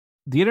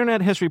The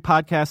Internet History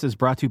Podcast is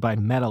brought to you by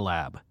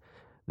MetaLab.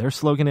 Their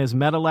slogan is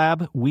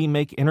MetaLab, we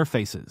make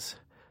interfaces.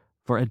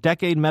 For a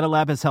decade,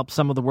 MetaLab has helped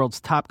some of the world's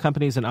top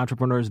companies and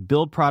entrepreneurs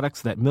build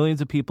products that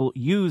millions of people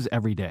use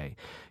every day.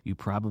 You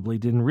probably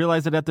didn't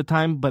realize it at the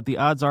time, but the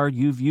odds are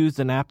you've used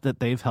an app that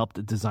they've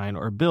helped design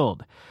or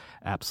build.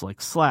 Apps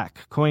like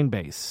Slack,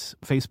 Coinbase,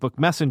 Facebook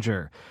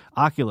Messenger,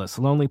 Oculus,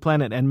 Lonely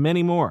Planet, and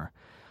many more.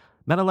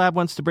 MetaLab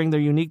wants to bring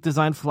their unique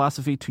design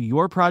philosophy to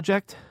your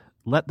project.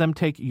 Let them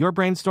take your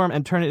brainstorm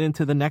and turn it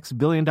into the next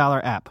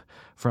billion-dollar app,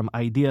 from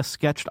idea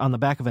sketched on the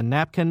back of a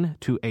napkin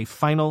to a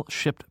final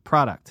shipped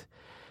product.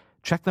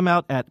 Check them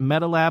out at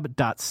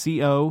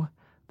metalab.co.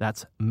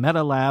 That's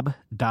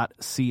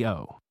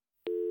metalab.co.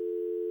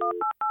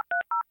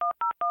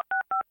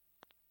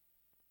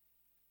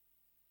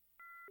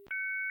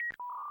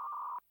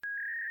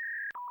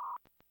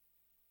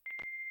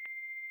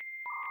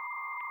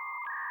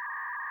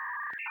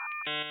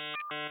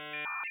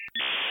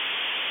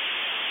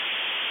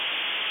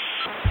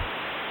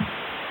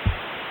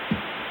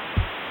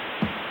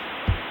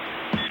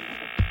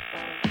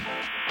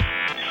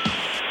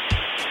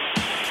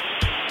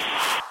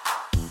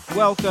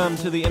 Welcome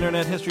to the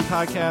Internet History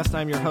Podcast.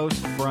 I'm your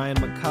host, Brian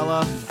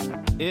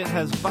McCullough. It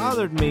has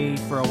bothered me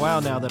for a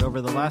while now that over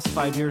the last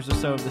 5 years or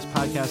so of this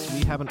podcast,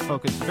 we haven't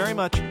focused very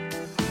much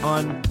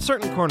on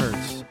certain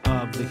corners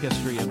of the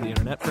history of the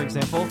Internet. For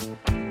example,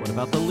 what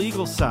about the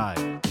legal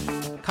side?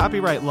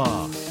 Copyright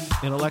law,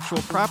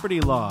 intellectual property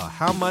law.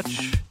 How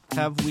much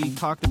have we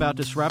talked about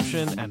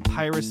disruption and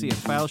piracy and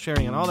file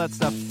sharing and all that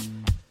stuff?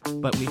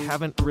 But we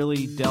haven't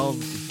really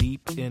delved deep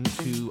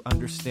into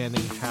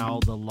understanding how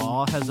the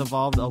law has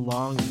evolved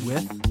along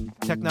with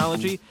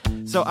technology.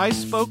 So I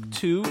spoke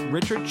to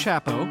Richard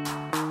Chapo,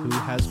 who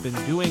has been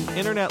doing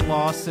internet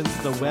law since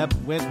the web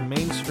went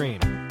mainstream.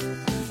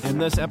 In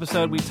this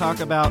episode, we talk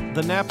about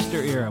the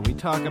Napster era. We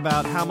talk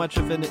about how much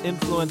of an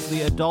influence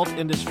the adult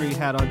industry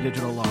had on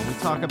digital law. We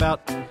talk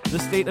about the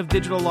state of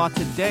digital law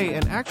today.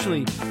 And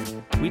actually,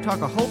 we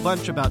talk a whole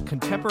bunch about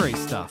contemporary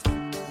stuff,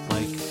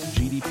 like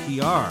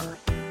GDPR.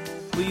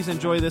 Please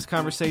enjoy this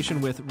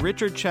conversation with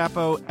Richard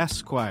Chapo,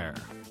 Esquire.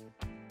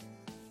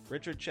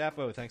 Richard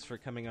Chapo, thanks for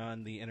coming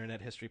on the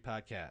Internet History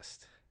Podcast.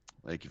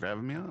 Thank you for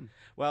having me on.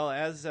 Well,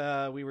 as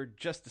we were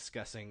just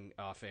discussing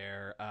off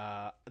air,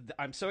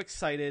 I'm so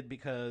excited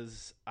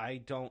because I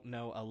don't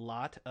know a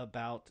lot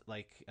about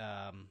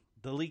the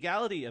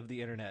legality of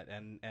the Internet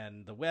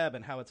and the web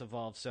and how it's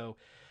evolved. So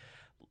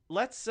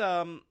let's.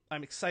 I'm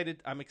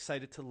excited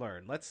to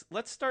learn.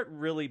 Let's start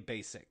really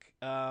basic.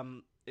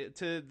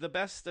 To the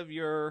best of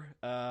your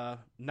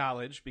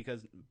knowledge,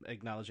 because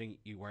acknowledging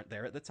you weren't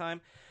there at the time,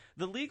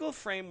 the legal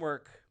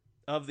framework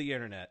of the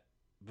Internet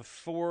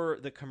before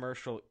the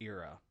commercial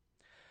era.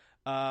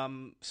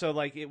 So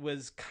like it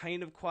was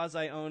kind of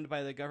quasi-owned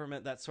by the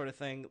government, that sort of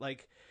thing.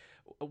 Like,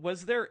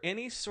 was there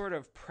any sort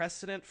of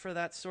precedent for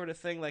that sort of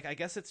thing? Like, I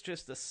guess it's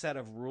just a set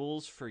of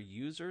rules for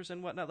users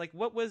and whatnot. Like,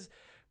 what was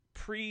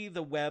pre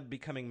the web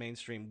becoming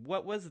mainstream?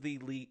 What was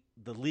the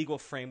legal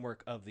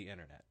framework of the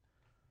Internet?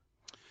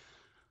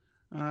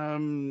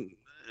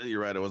 You're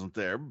right, I wasn't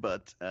there,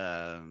 but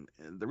there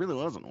really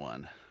wasn't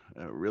one.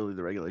 Really,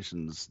 the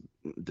regulations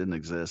didn't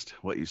exist.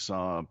 What you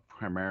saw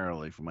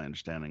primarily, from my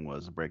understanding,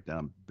 was a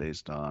breakdown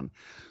based on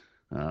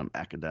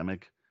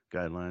academic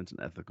guidelines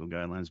and ethical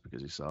guidelines,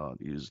 because you saw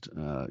it used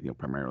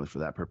primarily for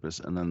that purpose,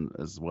 and then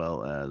as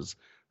well as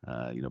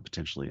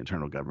potentially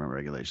internal government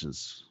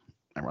regulations,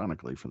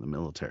 ironically, for the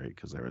military,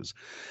 because there was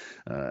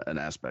an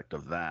aspect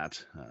of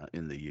that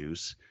in the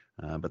use.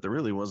 But there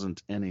really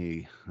wasn't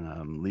any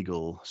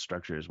legal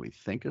structure as we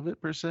think of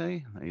it, per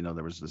se.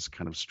 There was this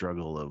kind of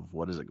struggle of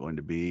what is it going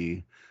to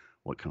be?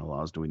 What kind of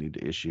laws do we need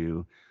to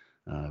issue?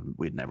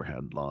 We'd never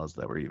had laws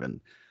that were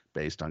even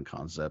based on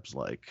concepts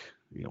like,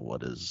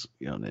 what is,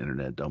 an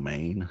internet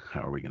domain?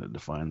 How are we going to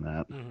define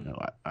that? Mm-hmm.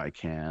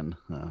 ICANN,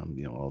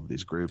 all of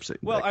these groups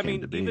that, well, that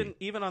came to be.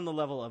 even on the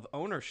level of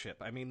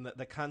ownership, I mean,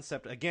 the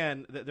concept,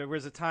 again, there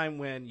was a time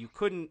when you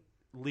couldn't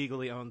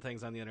legally own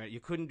things on the internet. You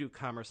couldn't do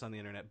commerce on the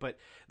internet. But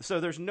so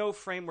there's no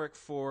framework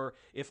for,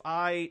 if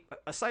I,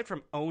 aside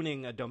from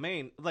owning a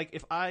domain, like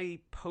if I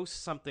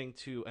post something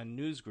to a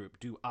news group,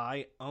 do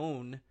I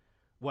own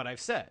what I've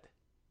said?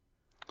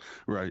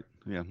 Right.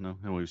 Yeah, no.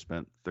 And we've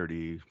spent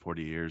 30,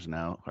 40 years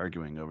now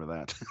arguing over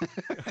that.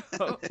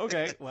 Oh,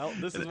 okay. Well,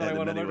 this is what I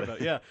want to learn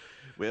about. Yeah.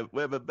 We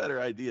have a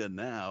better idea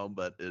now,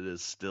 but it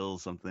is still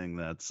something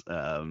that's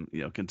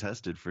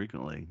contested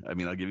frequently. I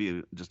mean, I'll give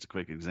you just a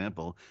quick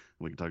example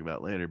we can talk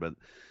about later, but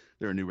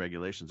there are new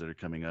regulations that are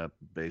coming up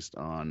based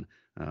on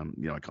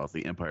I call it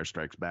the Empire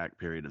Strikes Back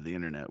period of the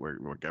internet, where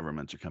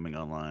governments are coming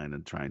online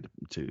and trying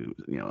to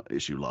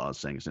issue laws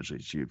saying essentially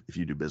if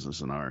you do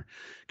business in our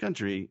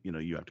country,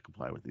 you have to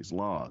comply with these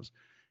laws.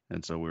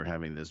 And so we're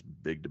having this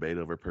big debate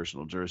over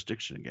personal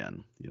jurisdiction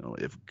again.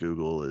 If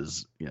Google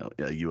is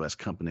a U.S.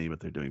 company but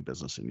they're doing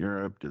business in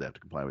Europe, do they have to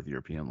comply with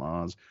European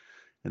laws?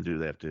 And do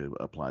they have to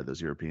apply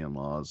those European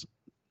laws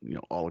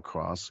all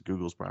across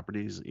Google's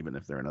properties, even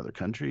if they're in other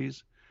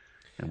countries?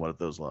 And what if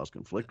those laws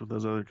conflict with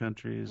those other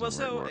countries? Well,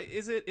 so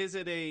is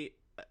it a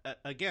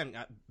again,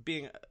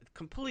 being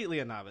completely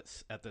a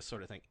novice at this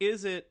sort of thing,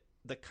 is it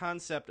the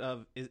concept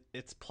of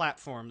its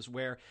platforms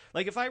where,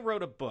 like, if I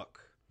wrote a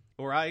book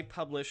or I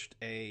published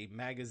a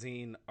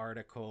magazine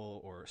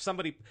article, or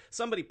somebody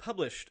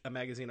published a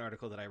magazine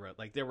article that I wrote,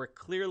 like there were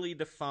clearly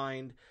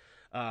defined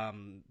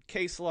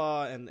case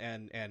law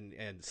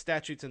and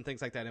statutes and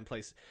things like that in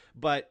place.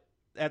 But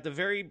at the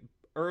very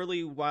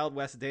early Wild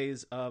West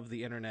days of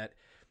the internet,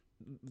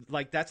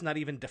 like that's not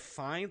even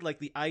defined. Like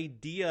the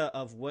idea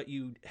of what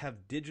you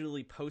have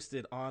digitally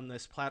posted on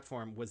this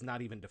platform was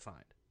not even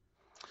defined.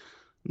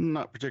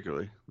 Not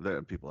particularly.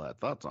 There, people had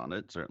thoughts on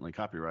it. Certainly,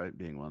 copyright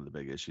being one of the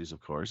big issues,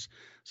 of course.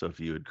 So, if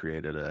you had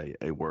created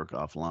a work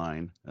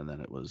offline and then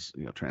it was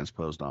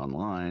transposed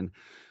online,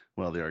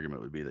 well, the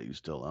argument would be that you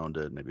still owned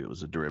it. Maybe it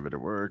was a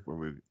derivative work. Were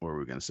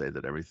we going to say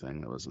that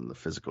everything that was in the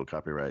physical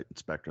copyright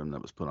spectrum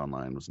that was put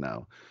online was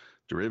now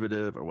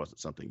derivative, or was it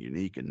something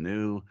unique and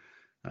new?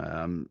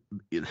 Um,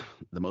 it,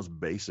 the most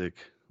basic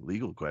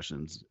legal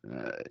questions,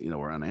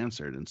 were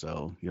unanswered, and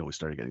so we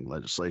started getting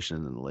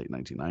legislation in the late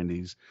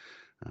 1990s,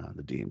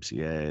 the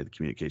DMCA, the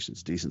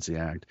Communications Decency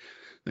Act,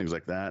 things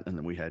like that. And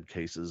then we had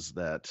cases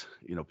that,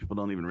 people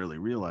don't even really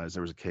realize.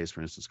 There was a case,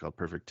 for instance, called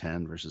Perfect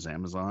 10 versus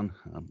Amazon,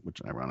 which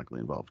ironically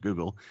involved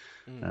Google.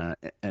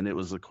 And it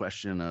was a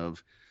question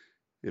of,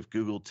 if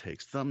Google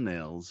takes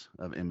thumbnails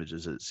of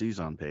images it sees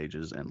on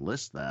pages and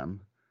lists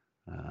them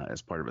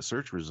as part of a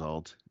search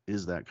result,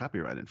 is that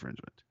copyright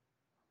infringement?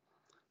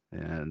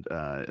 And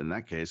in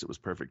that case, it was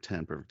Perfect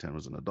 10. Perfect 10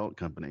 was an adult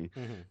company.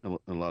 Mm-hmm.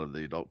 A lot of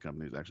the adult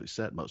companies actually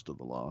set most of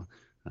the law.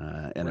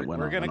 And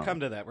we're going to come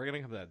to that. We're going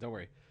to come to that. Don't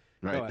worry.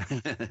 Right.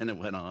 And it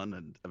went on,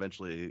 and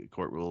eventually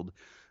court ruled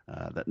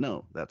that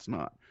no, that's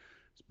not.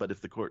 But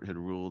if the court had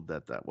ruled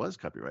that that was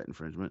copyright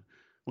infringement,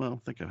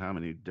 well, think of how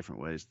many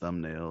different ways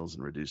thumbnails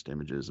and reduced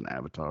images and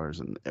avatars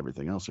and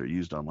everything else are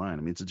used online.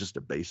 I mean, it's just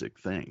a basic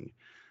thing.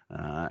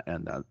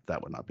 And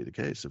that would not be the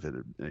case if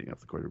if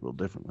the court had ruled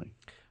differently.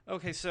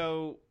 Okay,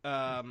 so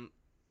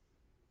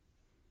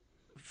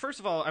first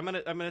of all, I'm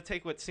gonna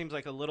take what seems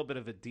like a little bit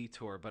of a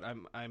detour, but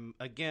I'm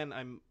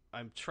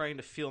trying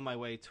to feel my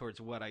way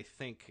towards what I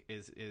think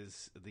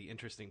is the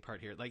interesting part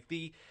here. Like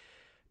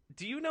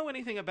do you know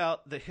anything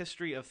about the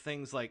history of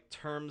things like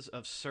terms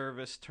of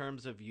service,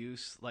 terms of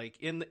use, like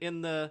in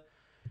the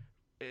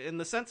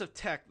sense of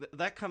tech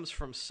that comes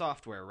from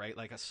software, right?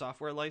 Like a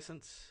software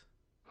license.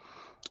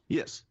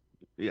 Yes.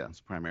 Yeah,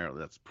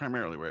 that's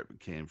primarily where it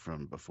came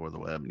from before the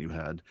web, and you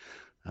had,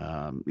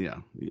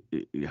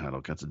 you had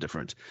all kinds of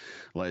different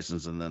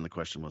licenses, and then the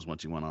question was,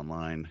 once you went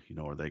online,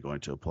 are they going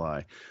to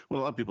apply? What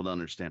a lot of people don't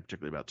understand,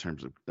 particularly about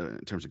terms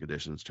of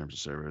conditions, terms of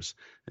service,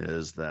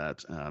 is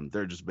that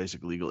there are just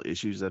basic legal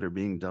issues that are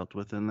being dealt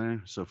with in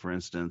there. So, for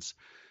instance,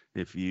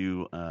 if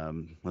you,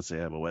 let's say,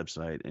 have a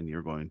website and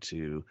you're going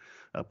to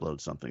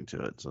upload something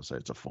to it, so say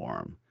it's a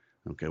forum.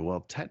 Okay,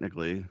 well,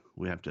 technically,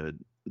 we have to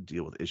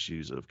deal with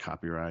issues of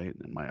copyright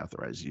and my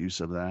authorized use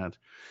of that.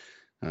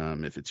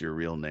 If it's your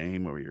real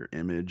name or your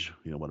image,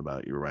 what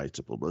about your rights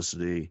to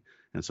publicity?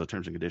 And so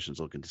terms and conditions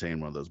will contain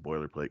one of those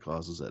boilerplate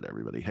clauses that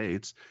everybody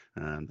hates,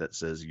 that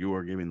says you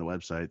are giving the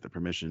website the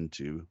permission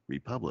to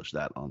republish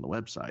that on the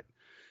website.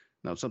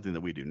 Now, it's something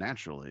that we do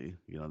naturally,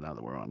 now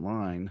that we're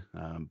online,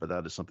 but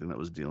that is something that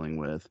was dealing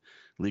with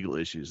legal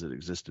issues that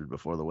existed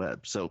before the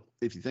web. So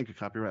if you think of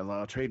copyright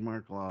law,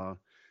 trademark law,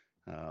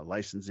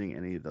 licensing,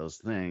 any of those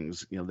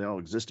things, they all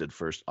existed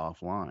first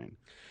offline.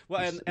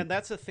 Well, and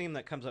that's a theme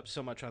that comes up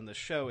so much on this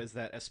show, is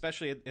that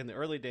especially in the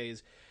early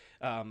days,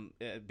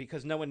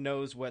 because no one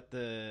knows what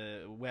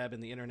the web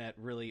and the internet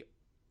really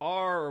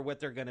are or what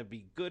they're going to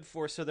be good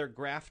for, so they're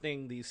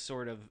grafting these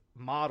sort of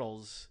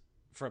models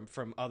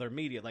from other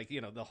media. Like,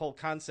 the whole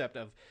concept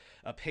of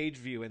a page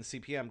view and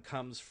CPM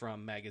comes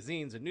from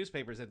magazines and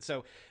newspapers. And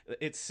so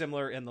it's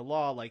similar in the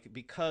law, like,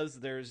 because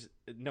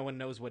no one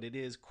knows what it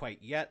is quite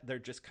yet, they're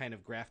just kind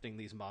of grafting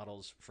these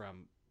models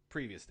from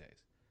previous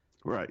days.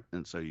 Right.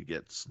 And so you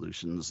get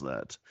solutions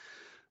that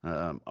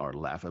are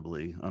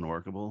laughably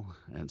unworkable,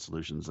 and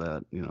solutions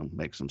that,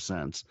 make some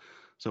sense.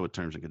 So with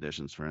terms and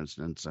conditions, for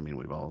instance, I mean,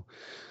 we've all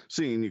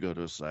seen, you go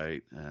to a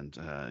site and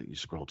you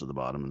scroll to the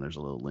bottom and there's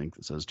a little link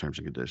that says terms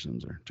and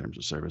conditions or terms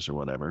of service or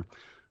whatever.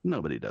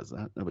 Nobody does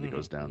that. Nobody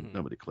goes down.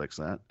 Nobody clicks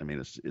that. I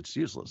mean, it's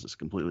useless. It's a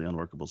completely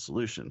unworkable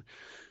solution.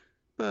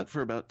 But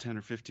for about 10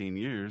 or 15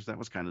 years, that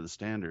was kind of the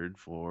standard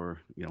for,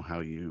 how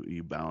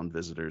you bound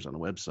visitors on a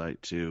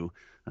website to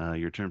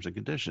your terms and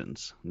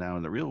conditions. Now,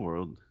 in the real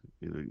world,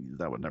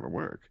 that would never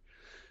work.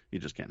 You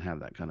just can't have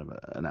that kind of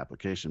an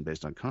application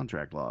based on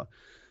contract law.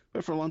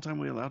 But for a long time,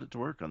 we allowed it to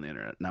work on the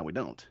internet. Now we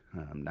don't.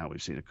 Now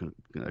we've seen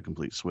a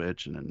complete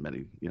switch, and in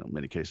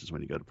many cases,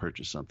 when you go to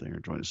purchase something or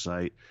join a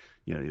site,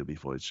 you'll be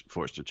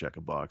forced to check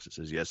a box that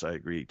says, yes, I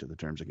agree to the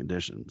terms and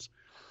conditions.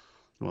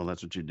 Well,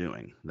 that's what you're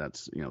doing.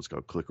 That's, it's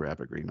called click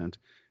wrap agreement,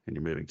 and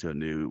you're moving to a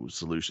new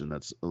solution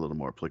that's a little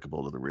more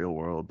applicable to the real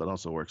world, but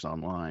also works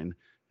online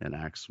and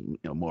acts,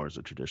 more as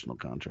a traditional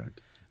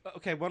contract.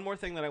 Okay, one more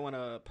thing that I want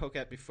to poke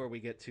at before we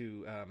get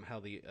to how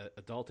the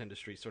adult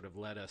industry sort of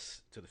led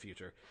us to the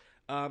future.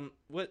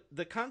 What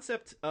the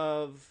concept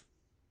of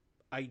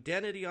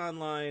identity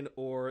online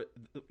or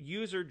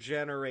user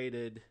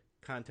generated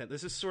content?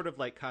 This is sort of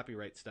like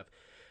copyright stuff.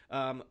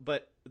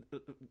 But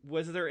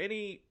was there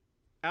any,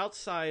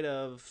 outside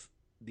of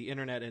the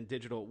internet and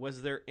digital,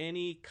 was there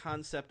any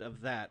concept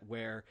of that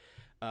where,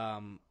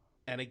 and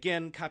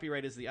again,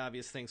 copyright is the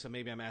obvious thing, so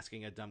maybe I'm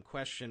asking a dumb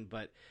question,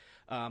 but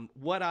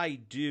what I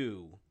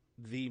do,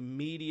 the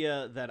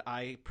media that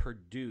I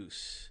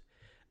produce,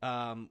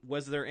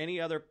 was there any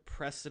other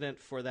precedent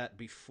for that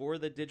before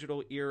the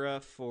digital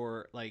era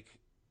for like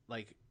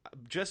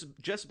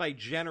just by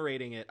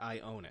generating it, I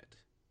own it?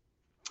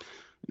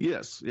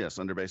 Yes, yes,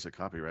 under basic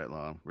copyright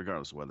law,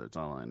 regardless of whether it's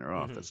online or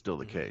off, that's still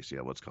the case.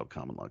 Yeah, what's called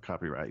common law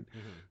copyright.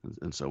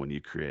 And so when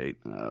you create,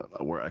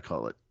 where I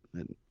call it,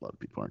 and a lot of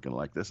people aren't going to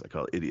like this, I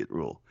call it idiot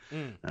rule.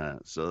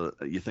 So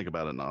you think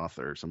about an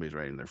author, somebody's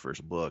writing their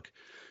first book,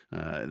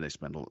 and they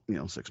spend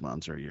 6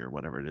 months or a year,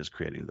 whatever it is,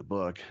 creating the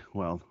book.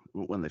 Well,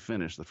 when they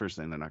finish, the first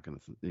thing they're not going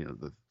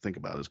to think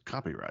about is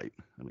copyright.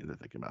 I mean, they're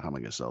thinking about how am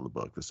I going to sell the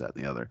book, this, that,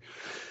 and the other.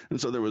 And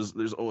so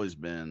there's always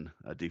been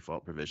a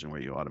default provision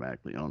where you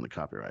automatically own the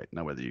copyright.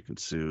 Now, whether you can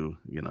sue,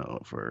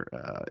 for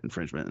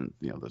infringement,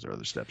 and those are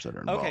other steps that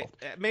are involved. Okay,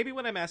 maybe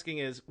what I'm asking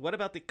is, what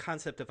about the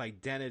concept of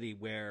identity,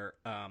 where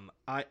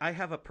I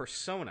have a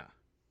persona,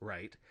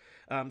 right?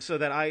 So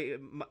that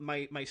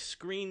my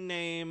screen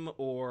name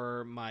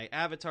or my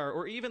avatar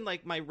or even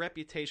like my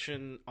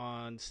reputation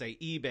on, say,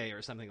 eBay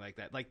or something like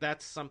that, like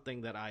that's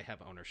something that I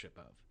have ownership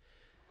of.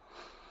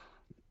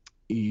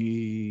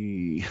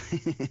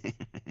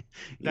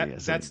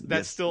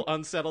 That's still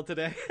unsettled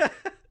today.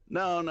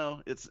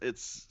 No,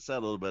 it's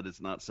settled, but it's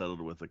not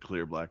settled with a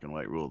clear black and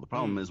white rule. The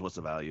problem is, what's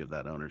the value of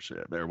that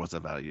ownership, or what's the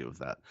value of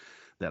that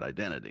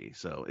identity?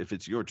 So if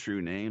it's your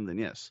true name, then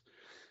yes.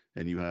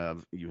 And you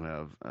have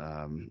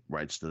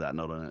rights to that,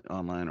 not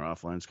online or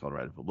offline. It's called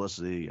right of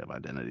publicity. You have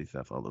identity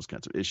theft, all those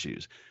kinds of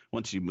issues.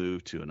 Once you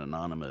move to an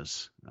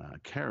anonymous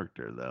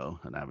character, though,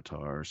 an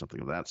avatar or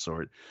something of that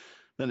sort,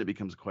 then it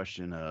becomes a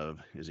question of,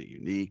 is it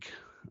unique?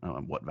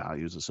 What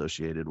value is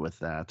associated with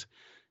that?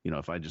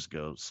 If I just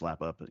go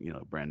slap up a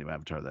brand new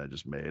avatar that I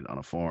just made on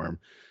a forum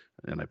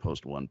and I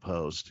post one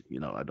post,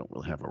 I don't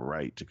really have a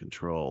right to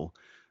control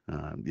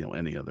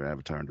any other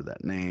avatar under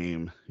that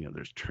name.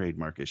 There's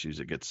trademark issues.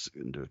 It gets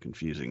into a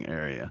confusing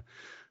area.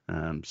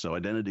 So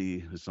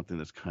identity is something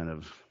that's kind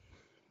of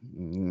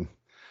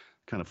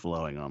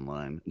flowing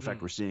online. In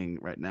fact, we're seeing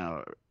right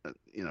now,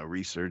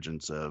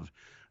 resurgence of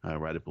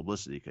right of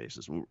publicity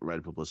cases. Right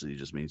of publicity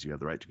just means you have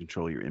the right to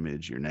control your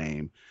image, your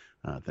name,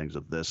 things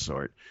of this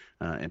sort.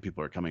 And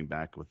people are coming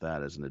back with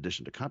that as an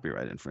addition to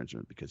copyright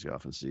infringement, because you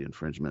often see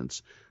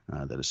infringements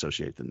that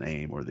associate the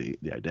name or the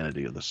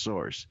identity of the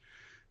source.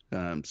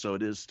 So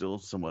it is still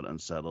somewhat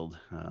unsettled.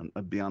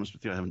 I'll be honest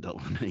with you, I haven't dealt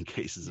with many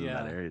cases in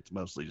that area. It's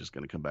mostly just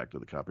going to come back to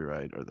the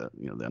copyright or the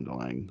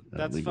underlying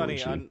That's legal funny.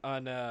 issue.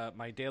 On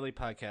my daily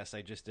podcast,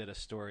 I just did a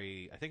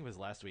story, I think it was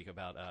last week,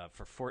 about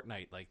for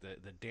Fortnite, like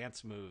the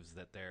dance moves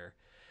that they're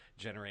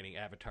generating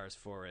avatars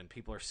for, and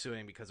people are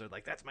suing because they're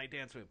like, that's my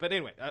dance move. But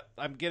anyway,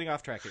 I'm getting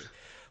off track here.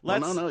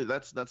 No,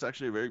 that's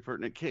actually a very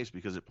pertinent case,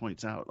 because it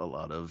points out a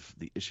lot of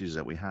the issues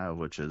that we have,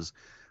 which is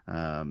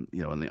in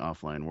the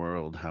offline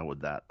world, how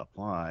would that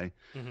apply?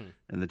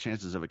 And the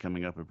chances of it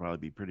coming up would probably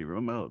be pretty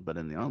remote. But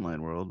in the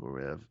online world, where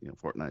we have,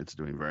 Fortnite's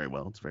doing very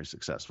well, it's very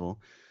successful.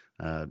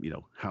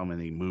 How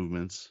many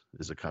movements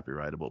is a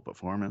copyrightable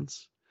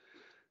performance?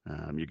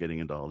 You're getting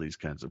into all these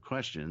kinds of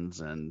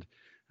questions, and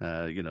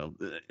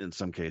in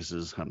some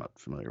cases, I'm not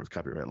familiar with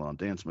copyright law and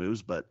dance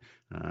moves, but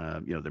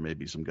there may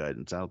be some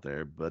guidance out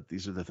there. But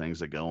these are the things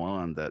that go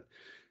on that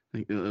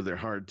they're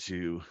hard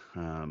to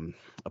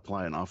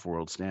apply an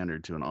off-world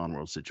standard to an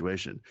on-world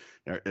situation.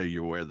 Are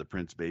you aware of the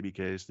Prince Baby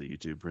case, the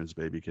YouTube Prince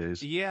Baby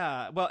case?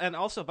 Yeah. Well, and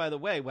also, by the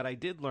way, what I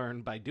did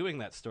learn by doing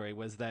that story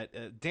was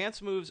that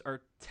dance moves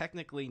are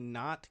technically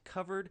not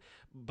covered,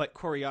 but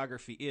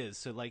choreography is.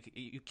 So, like,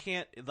 you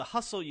can't, the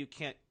hustle you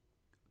can't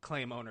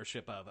claim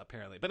ownership of,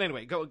 apparently. But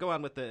anyway, go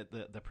on with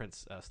the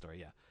Prince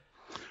story. Yeah.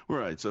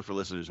 Right. So for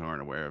listeners who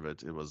aren't aware of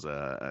it, it was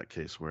a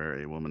case where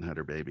a woman had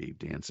her baby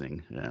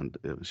dancing, and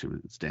she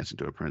was dancing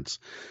to a Prince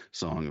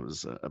song. It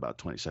was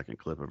about a 20-second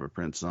clip of a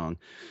Prince song,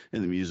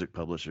 and the music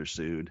publisher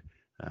sued.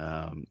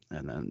 And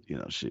then,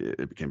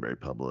 it became very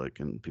public,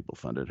 and people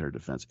funded her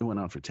defense. It went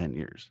on for 10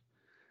 years.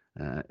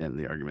 And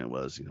the argument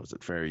was, is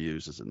it fair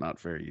use? Is it not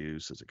fair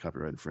use? Is it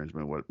copyright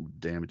infringement? What would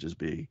damages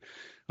be?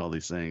 All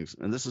these things.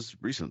 And this is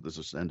recent. This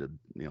was ended,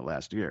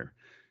 last year.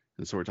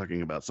 And so we're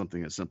talking about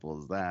something as simple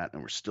as that,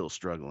 and we're still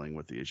struggling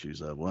with the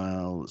issues of,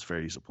 well, does fair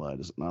use apply?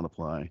 Does it not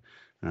apply?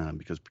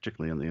 Because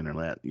particularly on the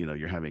internet,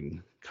 you're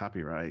having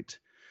copyright,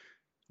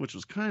 which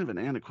was kind of an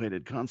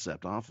antiquated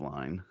concept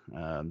offline,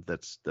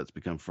 that's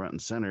become front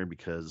and center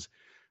because,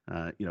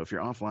 if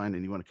you're offline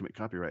and you want to commit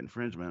copyright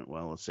infringement,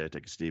 well, let's say I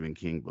take a Stephen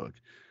King book.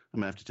 I'm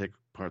going to have to take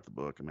apart the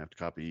book. I'm going to have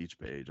to copy each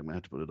page. I'm going to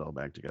have to put it all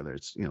back together.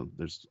 It's,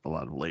 there's a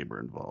lot of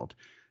labor involved.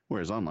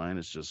 Whereas online,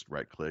 it's just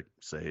right click,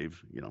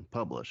 save,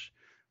 publish.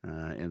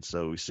 And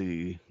so we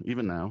see,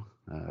 even now,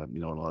 a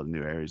lot of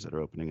new areas that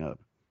are opening up.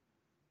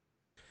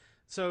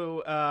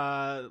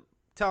 So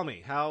Tell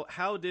me,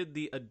 how did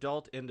the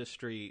adult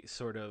industry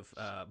sort of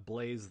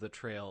blaze the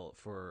trail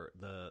for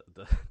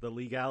the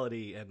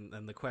legality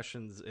and the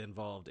questions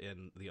involved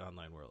in the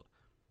online world?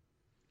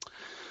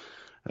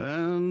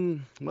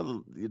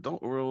 Well, the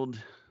adult world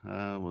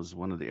was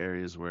one of the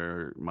areas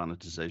where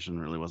monetization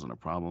really wasn't a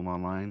problem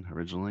online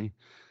originally.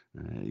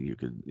 You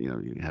could,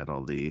 you had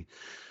all the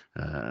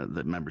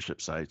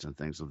membership sites and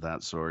things of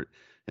that sort,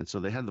 and so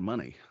they had the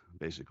money,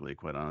 basically,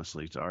 quite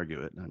honestly, to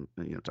argue it, and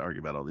to argue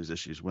about all these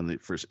issues. When the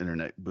first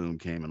internet boom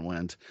came and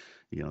went,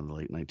 in the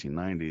late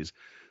 1990s,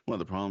 one of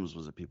the problems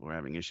was that people were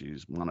having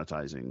issues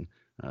monetizing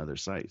their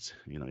sites.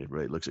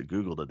 Everybody looks at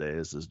Google today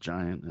as this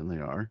giant, and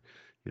they are.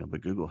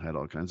 But Google had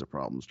all kinds of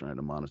problems trying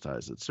to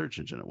monetize its search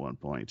engine at one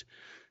point.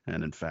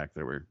 And in fact,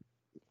 there were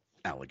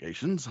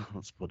allegations,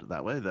 let's put it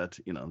that way, that,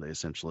 they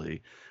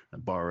essentially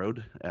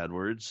borrowed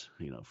AdWords,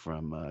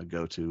 from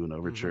GoTo and Mm-hmm,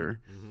 Overture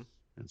mm-hmm.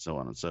 and so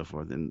on and so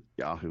forth. And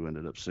Yahoo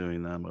ended up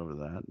suing them over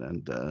that.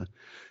 And,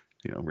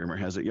 rumor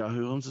has it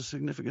Yahoo owns a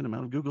significant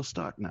amount of Google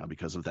stock now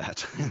because of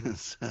that. Mm-hmm.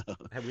 So,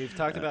 We've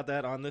talked about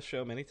that on this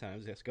show many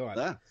times. Yes, go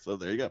on. so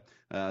there you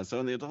go. So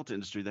in the adult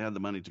industry, they had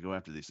the money to go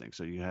after these things.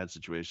 So you had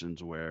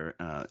situations where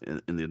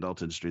in the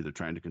adult industry, they're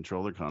trying to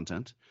control their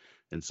content.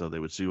 And so they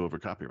would sue over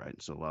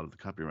copyright. So a lot of the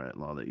copyright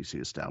law that you see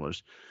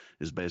established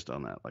is based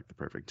on that, like the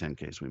Perfect 10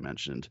 case we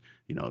mentioned.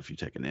 If you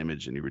take an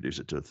image and you reduce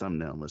it to a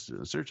thumbnail and list it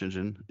in a search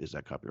engine, is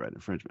that copyright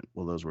infringement?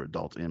 Well, those were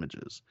adult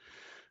images.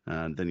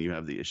 And then you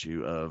have the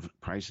issue of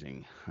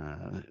pricing,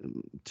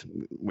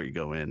 where you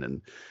go in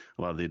and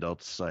a lot of the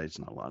adult sites,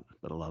 not a lot,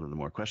 but a lot of the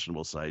more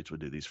questionable sites would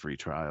do these free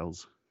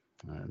trials.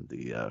 And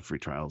the free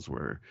trials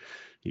were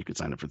you could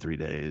sign up for 3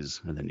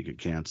 days and then you could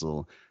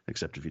cancel,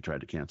 except if you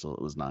tried to cancel,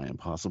 it was nigh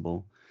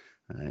impossible.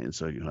 And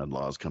so you had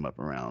laws come up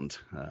around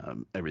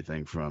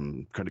everything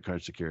from credit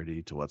card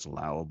security to what's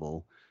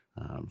allowable,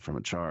 from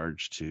a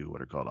charge to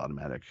what are called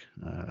automatic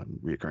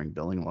reoccurring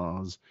billing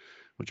laws,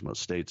 which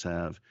most states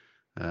have.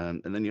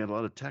 And then you had a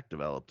lot of tech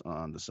developed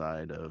on the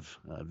side of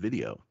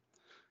video,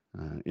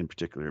 in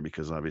particular,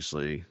 because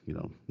obviously,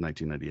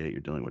 1998, you're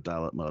dealing with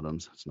dial-up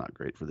modems. It's not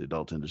great for the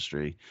adult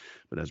industry.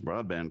 But as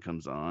broadband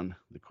comes on,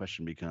 the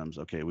question becomes,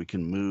 okay, we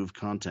can move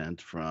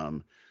content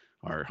from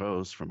our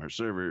hosts, from our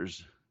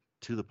servers,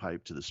 to the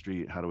pipe, to the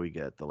street. How do we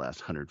get the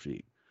last 100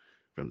 feet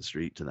from the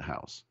street to the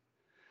house?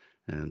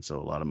 And so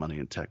a lot of money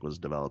in tech was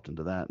developed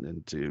into that, and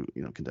into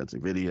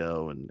condensing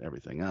video and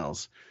everything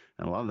else.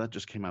 And a lot of that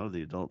just came out of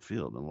the adult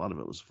field, and a lot of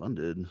it was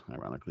funded,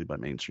 ironically, by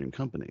mainstream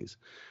companies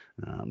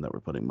that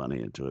were putting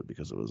money into it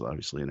because it was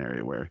obviously an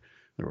area where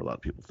there were a lot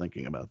of people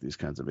thinking about these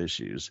kinds of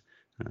issues.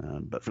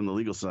 But from the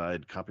legal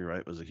side,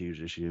 copyright was a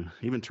huge issue,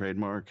 even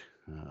trademark.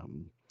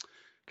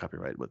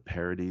 Copyright with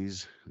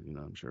parodies.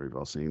 I'm sure we've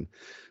all seen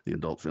the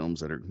adult films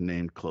that are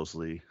named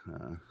closely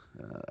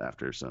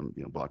after some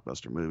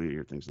blockbuster movie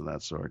or things of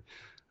that sort.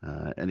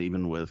 And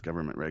even with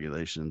government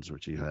regulations,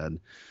 which you had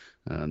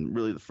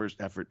really the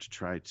first effort to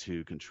try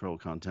to control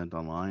content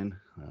online.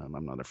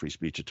 I'm not a free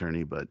speech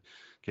attorney, but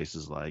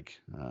cases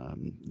like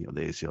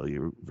the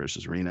ACLU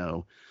versus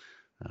Reno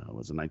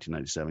was a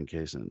 1997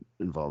 case, and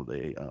it involved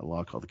a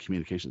law called the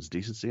Communications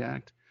Decency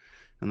Act.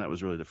 And that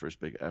was really the first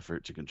big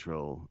effort to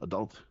control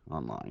adult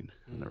online.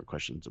 And there were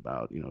questions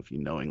about, if you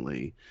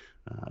knowingly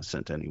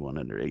sent anyone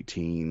under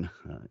 18,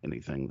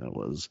 anything that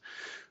was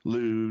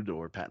lewd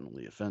or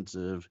patently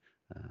offensive,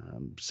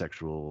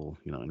 sexual,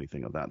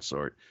 anything of that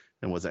sort,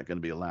 and was that going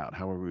to be allowed?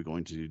 How are we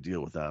going to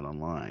deal with that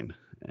online?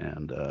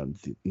 And,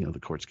 the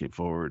courts came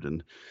forward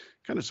and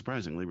kind of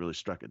surprisingly really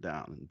struck it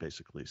down and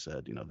basically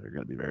said, there are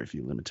going to be very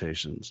few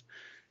limitations.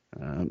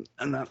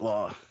 And that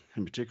law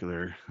in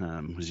particular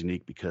was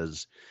unique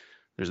because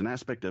there's an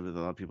aspect of it that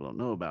a lot of people don't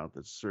know about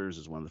that serves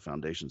as one of the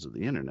foundations of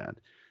the internet.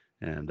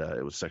 And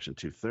it was Section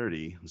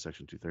 230. And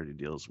Section 230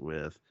 deals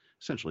with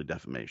essentially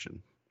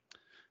defamation.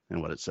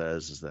 And what it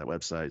says is that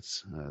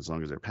websites, as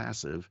long as they're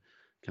passive,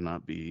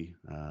 cannot be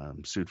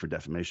sued for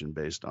defamation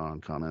based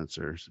on comments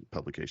or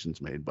publications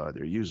made by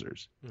their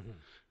users. Mm-hmm.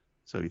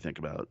 So you think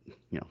about,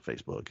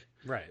 Facebook,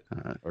 right,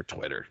 or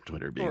Twitter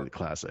being the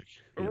classic,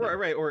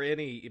 right, or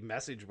any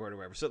message board or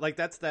whatever. So like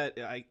that's that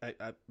I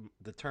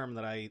the term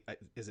that I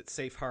is it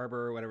safe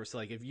harbor or whatever. So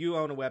like if you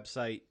own a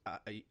website,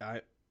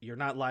 you're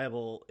not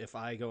liable if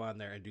I go on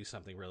there and do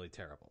something really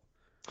terrible.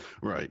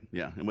 Right.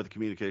 Yeah. And with the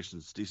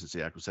Communications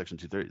Decency Act with Section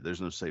 230, there's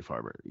no safe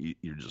harbor.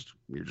 You're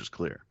just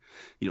clear.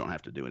 You don't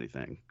have to do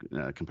anything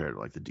compared to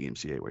like the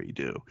DMCA where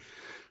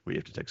you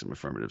have to take some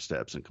affirmative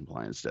steps and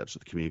compliance steps.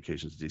 With the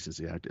Communications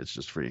Decency Act, it's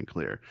just free and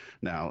clear.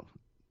 Now,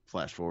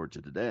 flash forward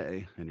to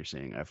today, and you're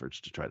seeing efforts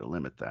to try to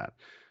limit that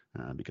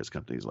because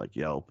companies like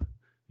Yelp,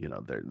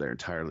 they're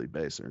entirely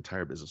based, their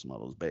entire business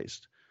model is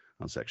based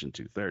on Section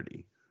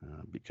 230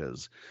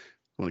 because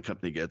when a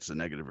company gets a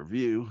negative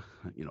review,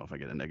 if I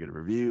get a negative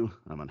review,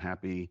 I'm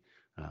unhappy,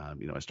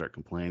 I start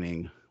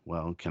complaining,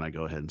 well, can I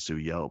go ahead and sue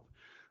Yelp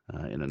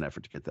in an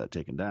effort to get that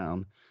taken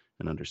down?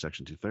 And under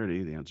Section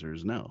 230, the answer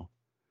is no.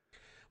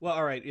 Well,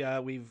 all right.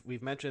 Yeah,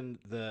 we've mentioned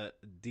the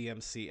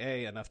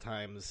DMCA enough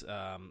times.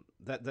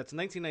 That's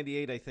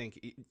 1998, I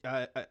think.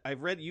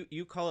 I've read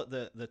you call it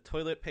the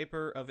toilet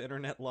paper of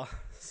internet law.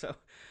 So,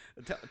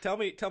 tell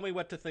me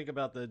what to think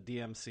about the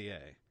DMCA.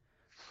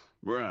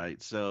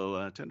 Right.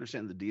 So to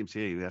understand the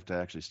DMCA, you have to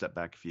actually step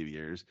back a few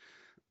years.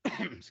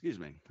 Excuse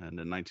me. And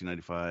in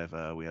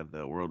 1995, we have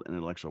the World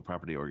Intellectual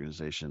Property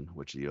Organization,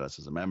 which the U.S.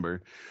 is a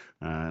member,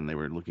 and they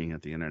were looking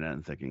at the internet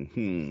and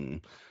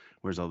thinking,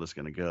 where's all this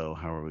going to go?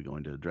 How are we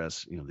going to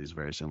address, these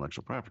various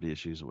intellectual property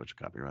issues, of which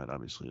copyright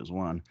obviously is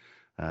one.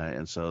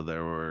 And so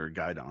there were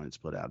guidelines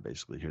put out.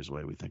 Basically, here's the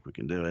way we think we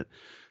can do it.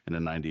 And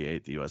in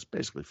 '98, the U.S.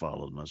 basically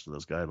followed most of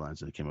those guidelines,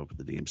 and it came up with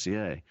the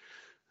DMCA.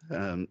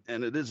 And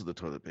it is the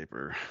toilet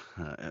paper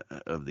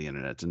of the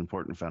internet. It's an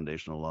important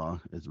foundational law.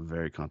 It's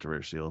very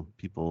controversial.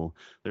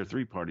 There are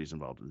three parties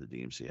involved in the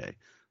DMCA: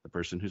 the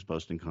person who's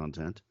posting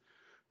content,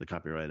 the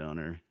copyright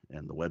owner,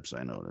 and the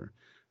website owner.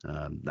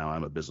 Now,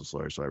 I'm a business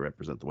lawyer, so I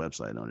represent the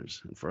website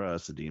owners. And for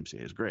us, the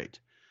DMCA is great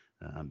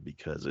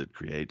because it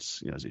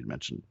creates, as you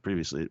mentioned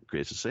previously, it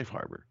creates a safe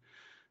harbor.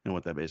 And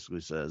what that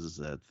basically says is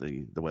that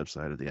the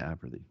website or the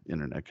app or the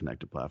internet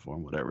connected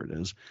platform, whatever it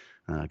is,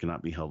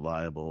 cannot be held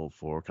liable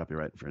for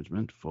copyright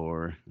infringement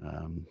for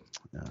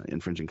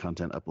infringing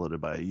content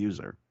uploaded by a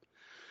user.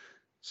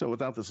 So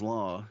without this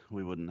law,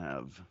 we wouldn't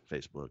have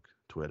Facebook,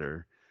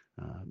 Twitter,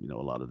 a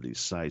lot of these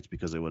sites,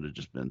 because they would have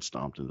just been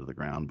stomped into the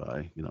ground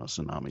by, a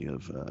tsunami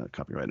of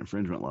copyright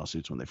infringement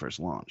lawsuits when they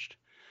first launched.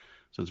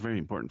 So it's very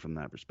important from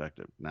that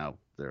perspective. Now,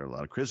 there are a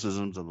lot of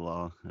criticisms of the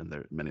law, and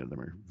many of them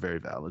are very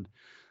valid.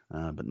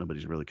 But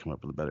nobody's really come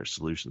up with a better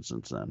solution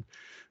since then.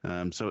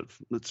 So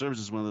it serves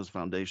as one of those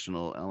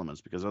foundational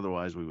elements, because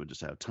otherwise we would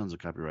just have tons of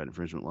copyright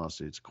infringement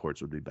lawsuits,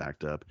 courts would be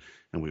backed up,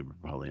 and we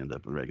would probably end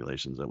up with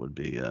regulations that would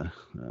be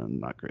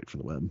not great for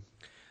the web.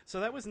 So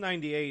that was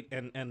 '98,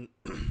 and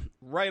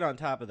right on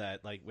top of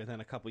that, like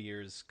within a couple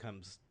years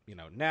comes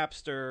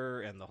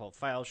Napster and the whole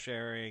file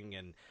sharing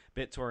and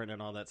BitTorrent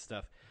and all that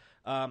stuff.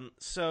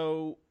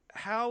 So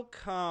how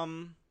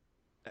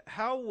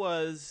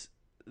was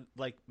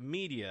like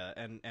media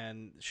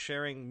and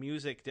sharing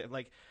music,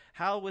 like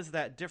how was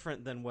that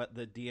different than what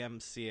the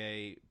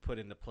DMCA put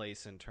into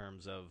place in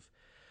terms of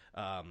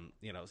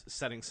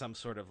setting some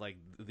sort of like,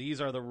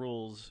 these are the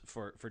rules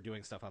for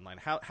doing stuff online?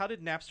 How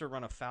did Napster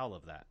run afoul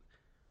of that?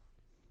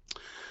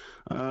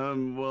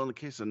 Well, in the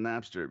case of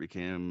Napster, it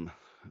became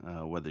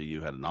whether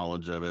you had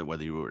knowledge of it,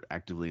 whether you were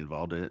actively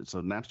involved in it.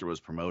 So Napster was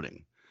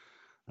promoting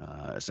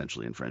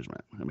essentially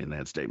infringement. I mean, they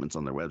had statements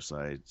on their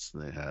websites.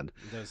 They had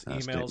those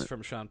emails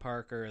from Sean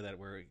Parker that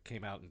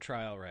came out in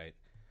trial, right?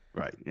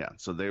 Right. Yeah.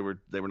 So they were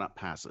not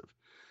passive.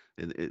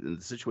 In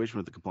the situation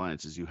with the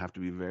compliance is you have to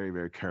be very,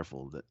 very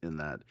careful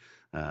that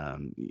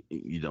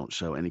you don't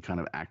show any kind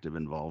of active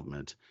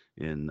involvement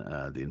in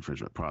the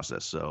infringement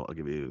process. So I'll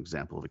give you an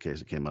example of a case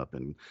that came up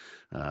in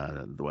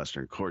the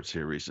Western courts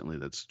here recently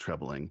that's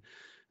troubling.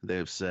 They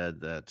have said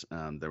that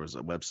there was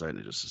a website, and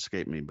it just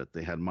escaped me, but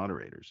they had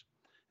moderators.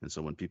 And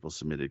so when people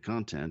submitted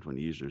content, when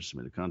users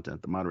submitted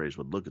content, the moderators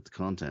would look at the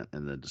content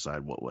and then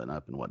decide what went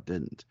up and what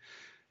didn't.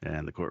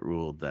 And the court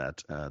ruled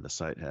that the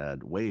site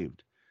had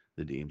waived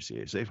the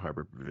DMCA safe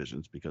harbor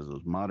provisions because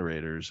those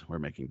moderators were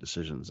making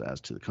decisions as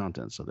to the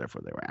content, so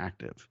therefore they were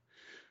active.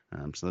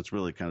 So that's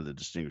really kind of the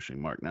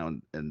distinguishing mark. Now,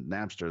 in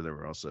Napster, there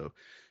were also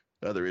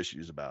other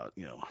issues about,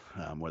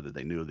 whether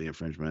they knew of the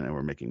infringement and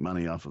were making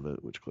money off of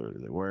it, which clearly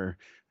they were,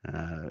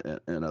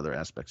 and other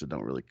aspects that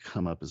don't really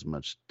come up as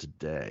much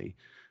today.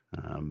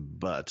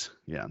 But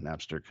yeah,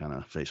 Napster kind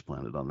of face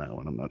planted on that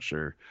one. I'm not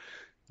sure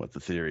what the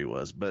theory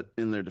was, but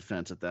in their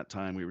defense at that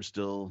time, we were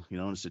still, in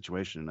a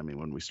situation. I mean,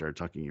 when we started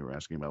talking, you were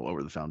asking about what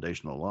were the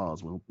foundational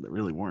laws. Well, there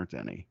really weren't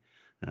any.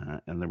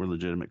 And there were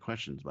legitimate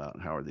questions about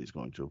how are these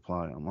going to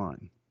apply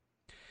online.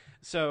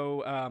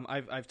 So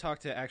I've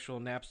talked to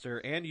actual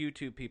Napster and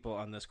YouTube people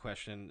on this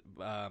question.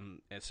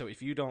 So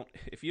if you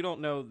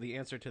don't know the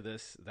answer to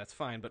this, that's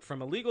fine. But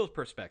from a legal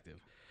perspective,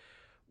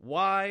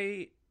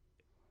 why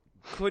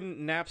couldn't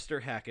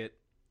Napster hack it,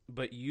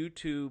 but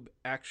YouTube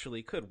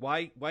actually could?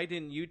 Why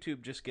didn't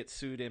YouTube just get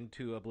sued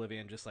into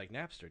oblivion just like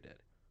Napster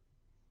did?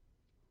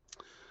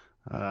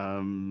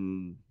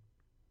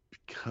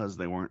 Because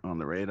they weren't on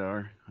the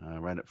radar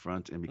right up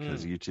front, and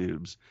because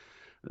YouTube's,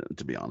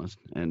 to be honest,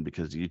 and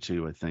because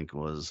YouTube, I think,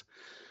 was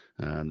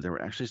there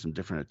were actually some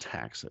different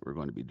attacks that were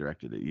going to be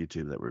directed at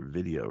YouTube that were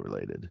video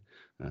related,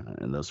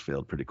 and those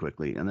failed pretty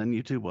quickly. And then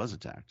YouTube was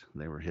attacked.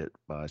 They were hit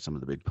by some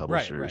of the big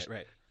publishers.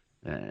 Right.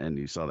 And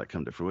you saw that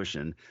come to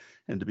fruition.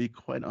 And to be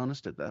quite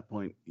honest, at that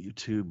point,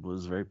 YouTube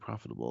was very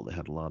profitable. They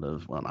had a lot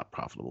of, well, not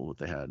profitable, but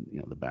they had,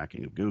 the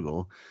backing of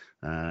Google.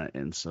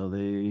 And so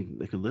they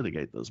could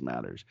litigate those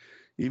matters.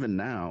 Even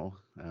now,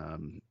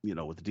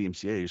 with the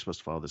DMCA, you're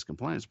supposed to follow this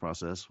compliance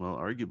process. Well,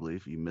 arguably,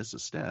 if you miss a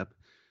step,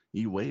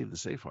 you waive the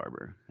safe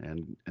harbor.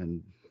 And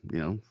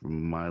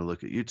from my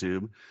look at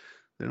YouTube,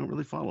 they don't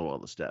really follow all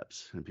the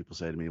steps. And people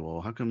say to me,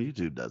 well, how come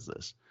YouTube does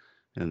this?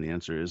 And the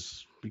answer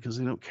is because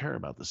they don't care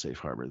about the safe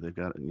harbor. They've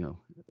got,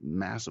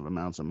 massive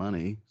amounts of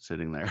money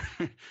sitting there,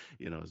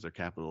 as their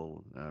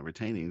capital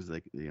retainings.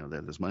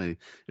 This money,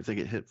 if they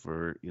get hit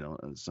for,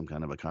 some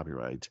kind of a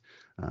copyright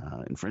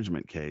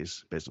infringement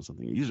case based on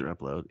something a user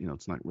upload,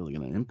 it's not really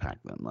going to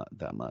impact them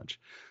that much.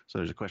 So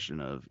there's a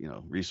question of,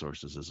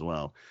 resources as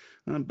well.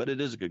 But it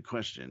is a good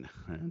question.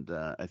 And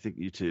I think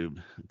YouTube,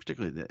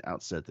 particularly at the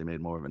outset, they made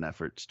more of an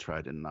effort to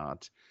try to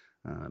not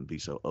be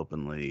so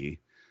openly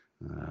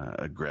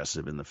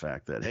aggressive in the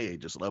fact that, hey,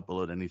 just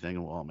upload anything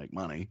and we'll all make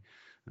money.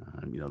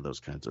 Those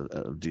kinds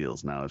of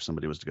deals. Now, if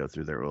somebody was to go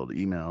through their old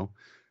email,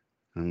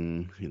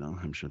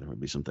 I'm sure there would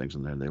be some things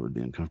in there they would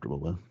be uncomfortable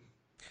with.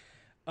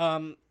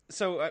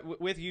 So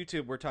with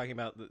YouTube, we're talking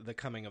about the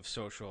coming of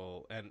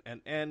social,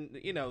 and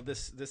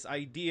this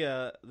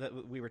idea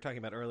that we were talking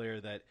about earlier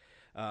that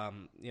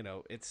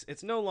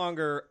it's no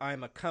longer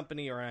I'm a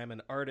company or I'm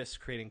an artist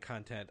creating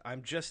content.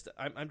 I'm just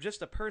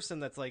a person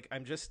that's like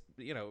I'm just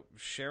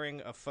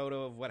sharing a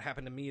photo of what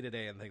happened to me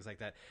today and things like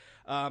that.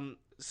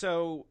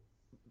 So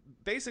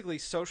basically,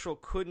 social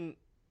couldn't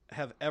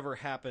have ever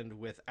happened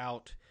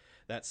without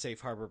that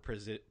safe harbor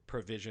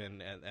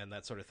provision and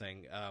that sort of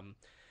thing.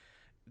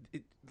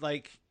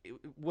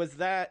 Was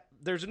that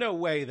there's no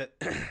way that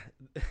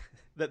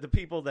that the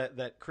people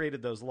that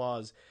created those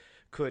laws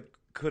could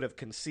have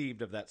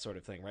conceived of that sort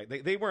of thing,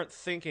 right? They weren't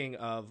thinking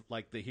of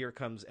like the here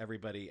comes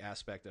everybody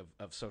aspect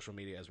of social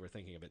media as we're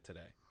thinking of it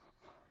today.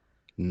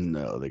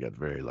 No, they got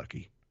very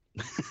lucky.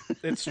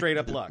 It's straight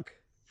up luck.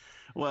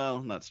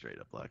 Well, not straight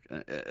up luck.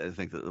 I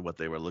think that what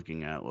they were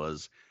looking at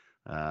was,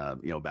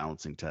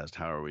 balancing test.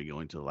 How are we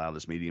going to allow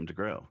this medium to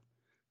grow?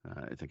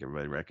 I think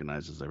everybody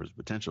recognizes there was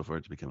potential for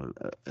it to become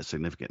a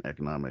significant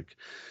economic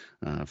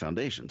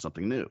foundation,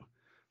 something new,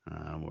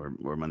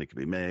 where money could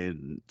be made.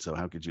 And so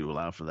how could you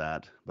allow for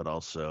that, but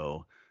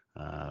also,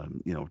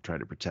 try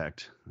to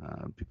protect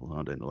people who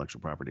owned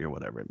intellectual property or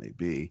whatever it may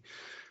be?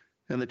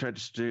 And they tried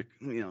to stick,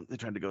 they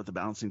tried to go with the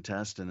balancing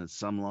test. And in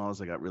some laws,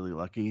 they got really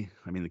lucky.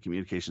 I mean, the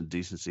Communications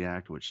Decency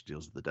Act, which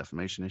deals with the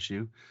defamation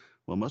issue,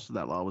 well, most of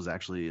that law was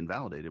actually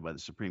invalidated by the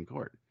Supreme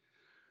Court.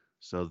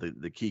 So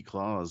the key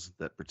clause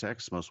that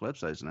protects most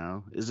websites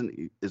now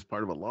is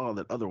part of a law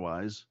that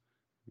otherwise,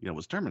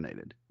 was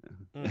terminated,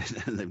 and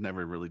they've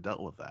never really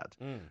dealt with that.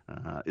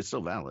 It's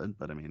still valid,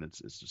 but I mean,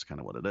 it's just kind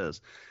of what it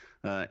is.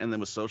 And then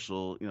with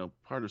social,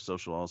 part of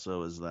social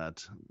also is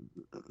that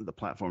the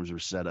platforms were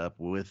set up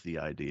with the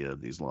idea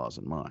of these laws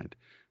in mind,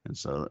 and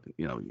so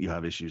you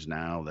have issues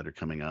now that are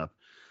coming up,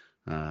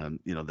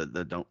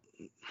 that don't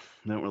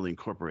really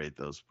incorporate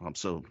those problems.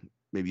 So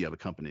maybe you have a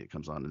company that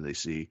comes on and they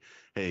see,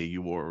 hey,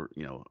 you wore,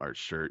 our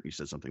shirt, you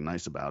said something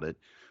nice about it.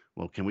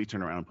 Well, can we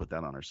turn around and put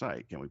that on our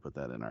site? Can we put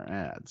that in our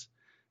ads?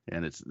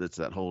 And it's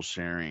that whole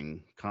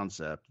sharing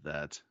concept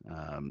that,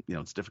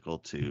 it's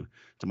difficult to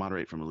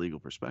moderate from a legal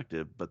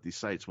perspective. But these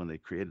sites, when they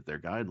created their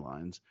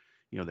guidelines,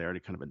 they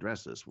already kind of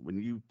address this. When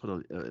you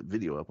put a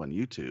video up on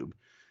YouTube,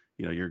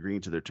 you're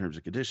agreeing to their terms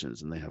and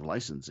conditions, and they have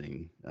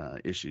licensing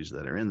issues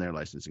that are in their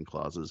licensing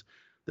clauses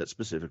that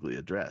specifically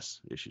address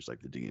issues like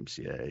the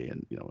DMCA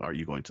and, are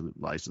you going to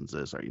license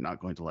this? Are you not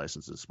going to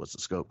license this? What's the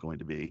scope going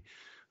to be?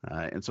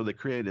 And so they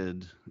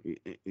created,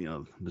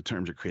 the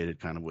terms are created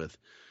kind of with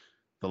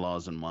the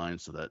laws in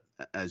mind so that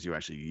as you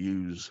actually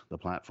use the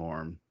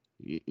platform,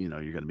 you're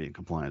going to be in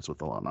compliance with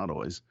the law, not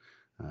always.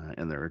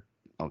 And there are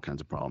all kinds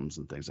of problems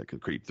and things that can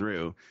creep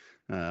through.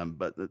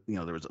 But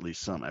there was at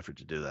least some effort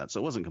to do that.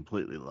 So it wasn't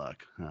completely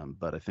luck.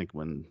 But I think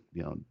when,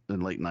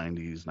 in late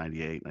 90s,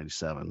 98,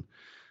 97,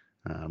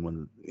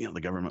 when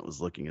the government was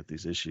looking at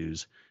these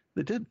issues,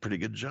 they did a pretty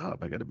good job.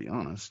 I got to be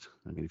honest.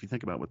 I mean, if you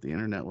think about what the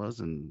internet was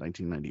in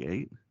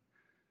 1998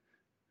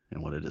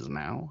 and what it is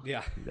now,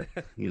 yeah,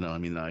 I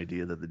mean, the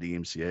idea that the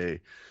DMCA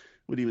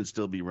would even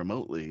still be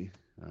remotely,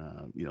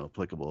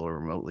 applicable or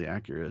remotely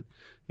accurate,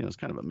 it's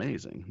kind of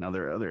amazing. Now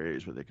there are other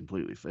areas where they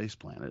completely face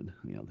planted.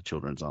 The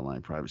Children's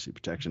Online Privacy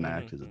Protection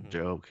Act is a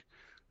joke.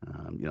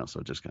 So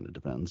it just kind of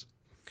depends.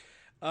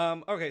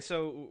 Okay,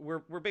 so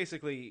we're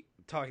basically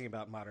talking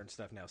about modern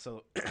stuff now.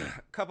 So,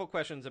 a couple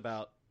questions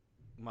about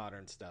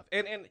modern stuff,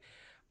 and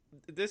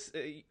this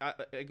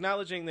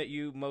acknowledging that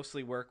you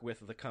mostly work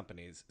with the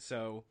companies.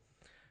 So,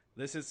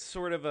 this is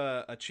sort of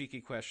a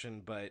cheeky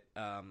question, but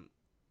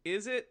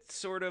is it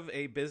sort of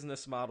a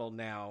business model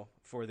now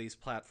for these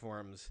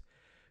platforms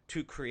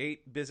to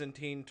create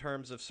Byzantine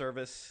terms of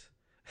service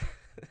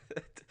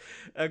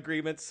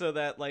agreements so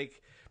that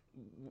like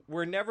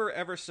we're never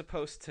ever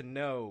supposed to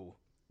know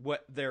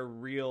what their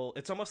real,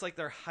 it's almost like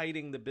they're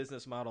hiding the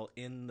business model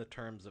in the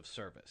terms of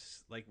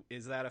service. Like,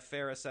 is that a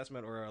fair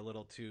assessment or a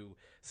little too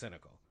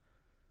cynical?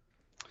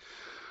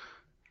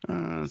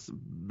 It's a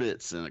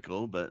bit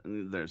cynical, but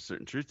there's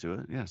certain truth to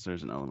it. Yes,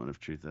 there's an element of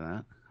truth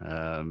to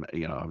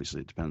that.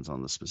 Obviously it depends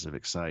on the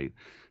specific site.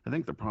 I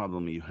think the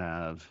problem you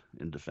have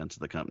in defense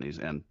of the companies,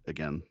 and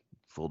again,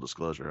 full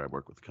disclosure, I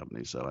work with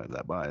companies, so I have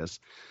that bias,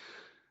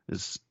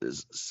 is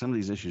some of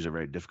these issues are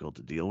very difficult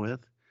to deal with.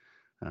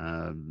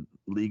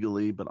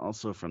 Legally, but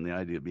also from the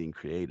idea of being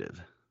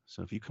creative.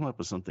 So if you come up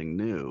with something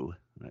new,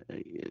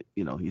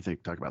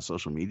 Talk about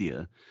social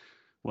media.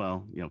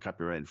 Well,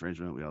 copyright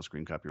infringement, we all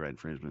scream copyright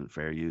infringement,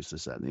 fair use,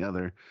 this, that, and the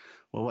other.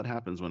 Well, what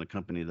happens when a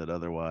company that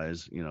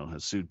otherwise,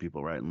 has sued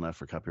people right and left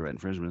for copyright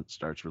infringement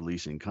starts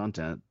releasing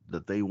content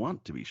that they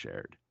want to be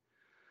shared?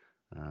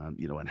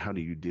 And how do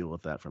you deal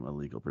with that from a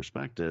legal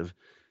perspective?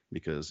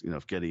 Because,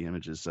 if Getty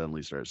Images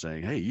suddenly starts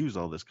saying, hey, use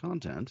all this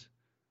content,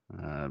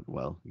 for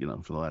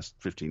the last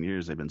 15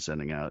 years, they've been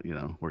sending out,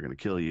 we're going to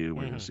kill you,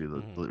 we're going to sue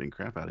the living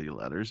crap out of you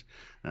letters.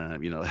 How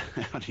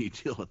do you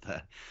deal with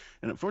that?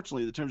 And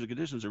unfortunately, the terms and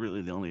conditions are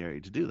really the only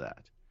area to do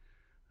that.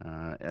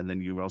 And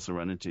then you also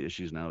run into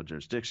issues now with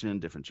jurisdiction.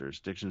 Different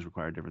jurisdictions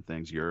require different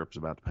things. Europe's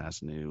about to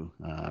pass new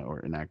or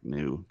enact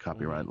new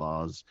copyright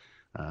laws.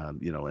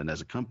 And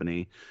as a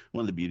company,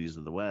 one of the beauties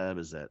of the web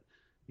is that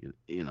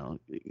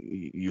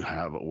you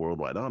have a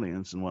worldwide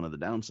audience, and one of the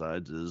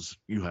downsides is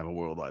you have a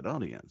worldwide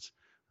audience.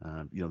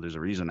 There's a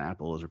reason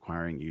Apple is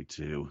requiring you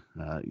to,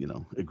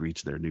 agree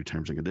to their new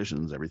terms and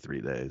conditions every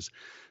 3 days,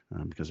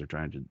 because they're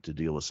trying to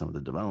deal with some of the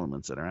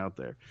developments that are out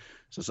there.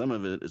 So some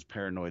of it is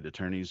paranoid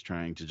attorneys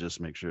trying to just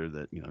make sure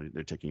that,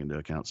 they're taking into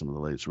account some of the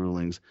latest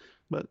rulings.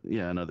 But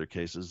yeah, in other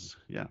cases,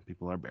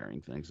 people are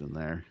burying things in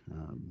there,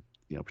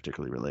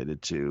 particularly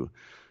related to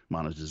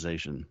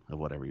monetization of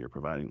whatever you're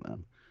providing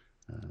them.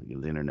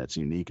 The internet's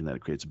unique in that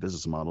it creates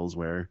business models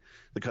where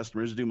the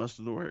customers do most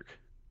of the work.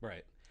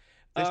 Right.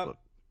 Facebook.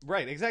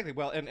 Right, exactly.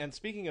 Well, and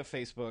speaking of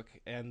Facebook,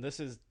 and this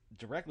is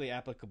directly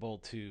applicable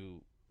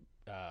to,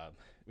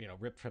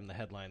 ripped from the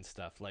headline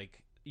stuff.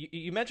 Like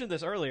you mentioned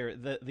this earlier,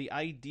 the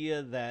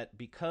idea that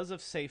because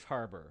of Safe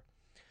Harbor,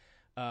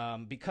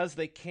 because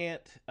they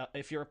can't,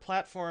 if you're a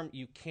platform,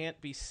 you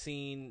can't be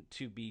seen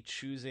to be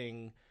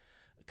choosing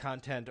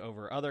content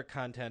over other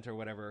content or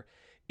whatever.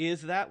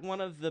 Is that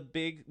one of the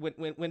big when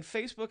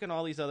Facebook and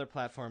all these other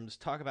platforms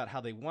talk about how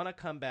they want to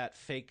combat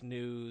fake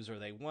news or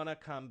they want to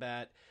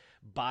combat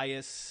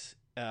bias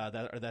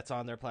that's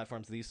on their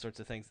platforms, these sorts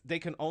of things, they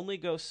can only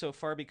go so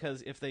far,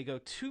 because if they go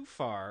too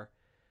far,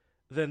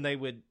 then they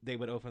would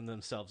open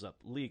themselves up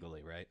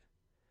legally, right?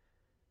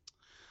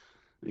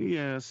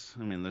 Yes,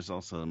 I mean, there's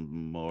also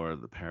more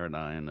the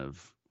paradigm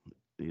of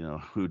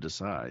who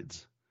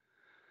decides,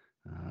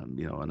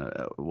 and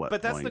at what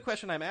But that's point. the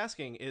question I'm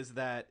asking, is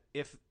that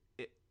if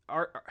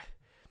are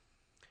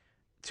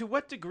to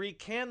what degree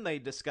can they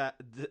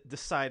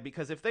decide?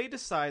 Because if they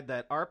decide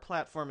that our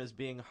platform is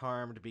being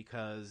harmed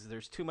because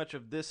there's too much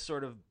of this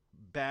sort of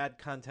bad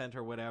content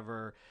or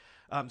whatever,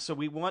 so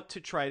we want to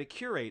try to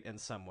curate in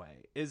some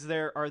way,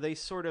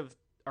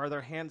 are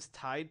their hands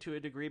tied to a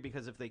degree?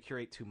 Because if they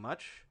curate too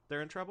much,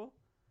 they're in trouble?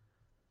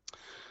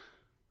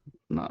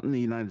 Not in the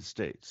United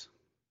States,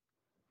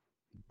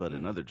 but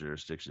in other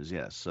jurisdictions,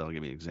 yes. So I'll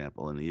give you an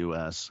example. In the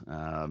U.S.,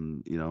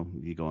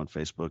 you go on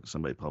Facebook,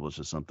 somebody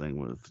publishes something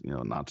with,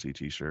 a Nazi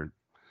T-shirt.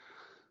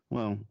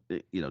 Well,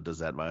 does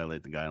that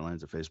violate the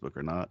guidelines of Facebook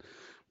or not?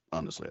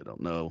 Honestly, I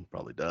don't know.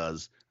 Probably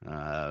does.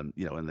 And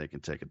they can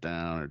take it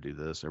down or do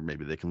this, or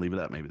maybe they can leave it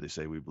up. Maybe they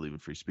say we believe in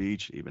free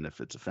speech, even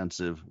if it's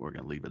offensive, we're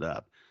going to leave it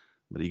up.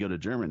 But you go to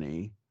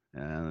Germany,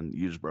 and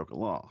you just broke a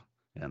law,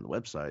 and the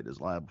website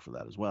is liable for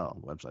that as well.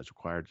 The website's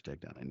required to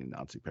take down any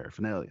Nazi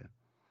paraphernalia.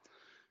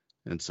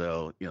 And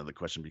so, the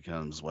question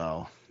becomes,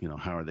 well,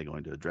 how are they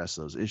going to address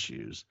those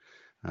issues?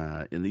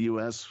 In the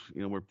U.S.,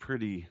 we're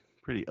pretty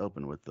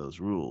open with those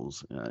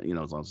rules,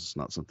 as long as it's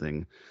not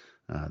something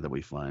that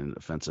we find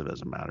offensive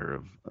as a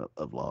matter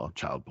of law,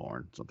 child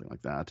porn, something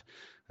like that.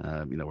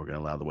 We're going to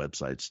allow the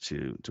websites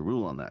to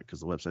rule on that, because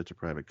the websites are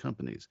private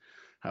companies.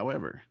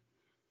 However,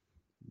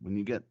 when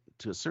you get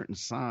to a certain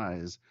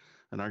size,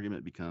 an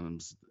argument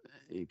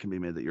it can be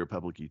made that you're a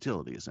public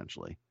utility,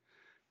 essentially.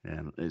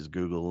 And is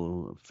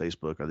Google,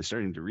 Facebook, are they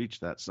starting to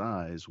reach that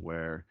size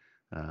where,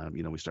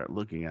 we start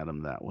looking at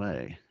them that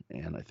way?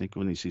 And I think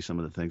when you see some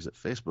of the things that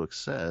Facebook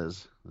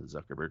says, that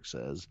Zuckerberg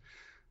says,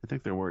 I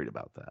think they're worried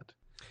about that.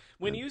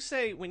 When you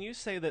say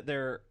that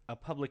they're a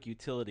public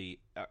utility,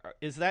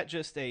 is that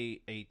just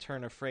a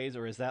turn of phrase,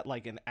 or is that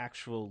like an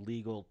actual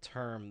legal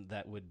term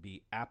that would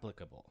be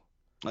applicable?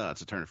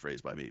 It's a turn of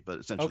phrase by me, but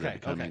essentially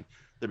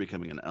they're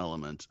becoming an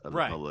element of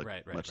the public,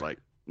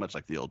 much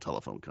like the old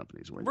telephone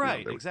companies.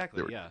 Right,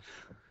 exactly, yeah.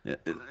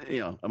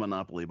 A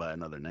monopoly by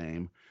another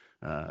name.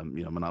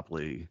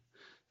 Monopoly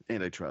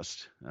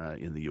antitrust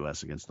in the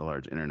U.S. against the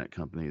large internet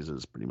companies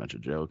is pretty much a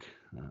joke.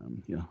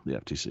 The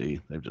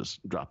FTC, they've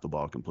just dropped the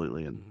ball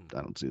completely, and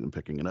I don't see them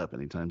picking it up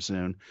anytime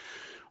soon.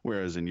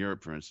 Whereas in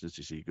Europe, for instance,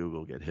 you see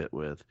Google get hit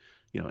with,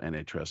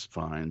 antitrust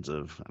fines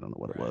of, I don't know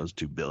what it was,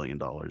 $2 billion,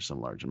 some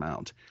large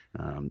amount.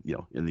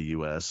 In the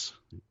U.S.,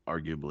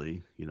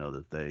 arguably,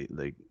 that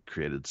they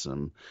created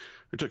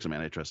they took some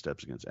antitrust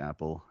steps against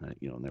Apple,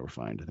 and they were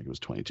fined, I think it was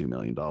 $22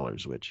 million,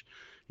 which,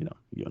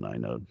 you and I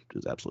know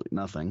is absolutely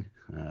nothing.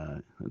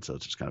 And so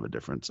it's just kind of a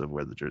difference of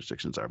where the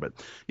jurisdictions are. But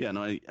yeah,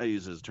 no, I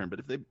use it as a term. But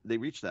if they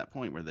reach that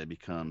point where they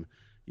become,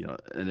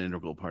 an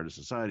integral part of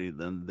society,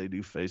 then they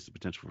do face the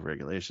potential for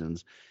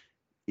regulations.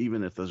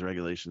 Even if those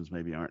regulations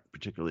maybe aren't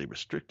particularly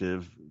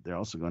restrictive, they're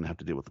also going to have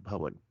to deal with the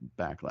public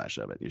backlash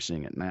of it. You're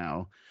seeing it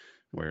now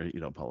where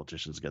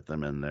politicians get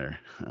them in their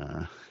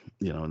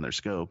in their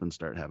scope and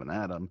start having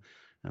at them,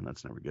 and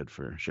that's never good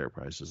for share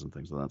prices and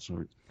things of that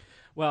sort.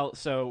 Well,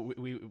 so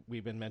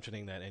we've been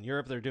mentioning that in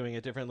Europe they're doing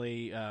it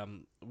differently.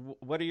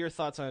 What are your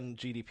thoughts on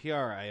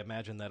GDPR? I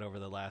imagine that over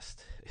the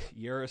last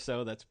year or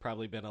so, that's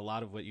probably been a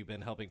lot of what you've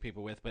been helping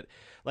people with. But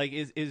like,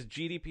 is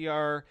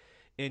GDPR,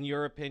 in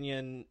your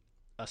opinion,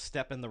 a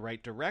step in the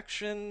right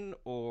direction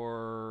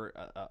or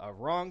a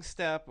wrong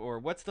step, or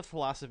what's the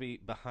philosophy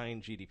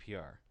behind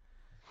GDPR?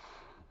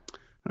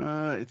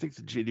 I think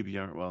the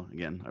GDPR. Well,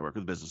 again, I work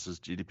with businesses.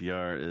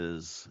 GDPR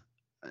is.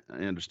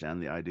 I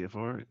understand the idea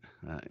for it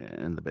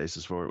and the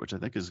basis for it, which I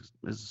think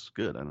is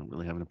good. I don't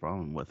really have any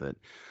problem with it.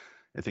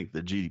 I think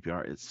the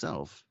GDPR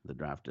itself, the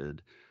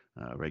drafted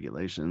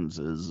regulations,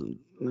 is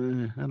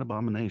an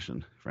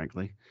abomination,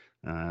 frankly.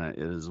 It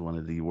is one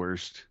of the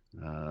worst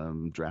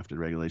drafted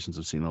regulations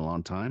I've seen in a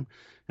long time,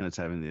 and it's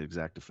having the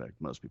exact effect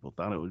most people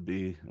thought it would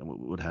be and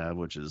would have,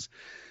 which is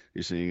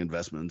you're seeing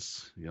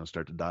investments,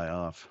 start to die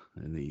off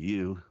in the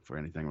EU for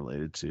anything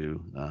related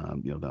to,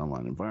 the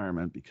online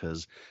environment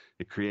because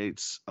it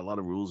creates a lot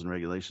of rules and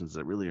regulations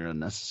that really are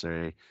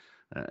unnecessary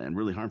and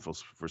really harmful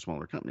for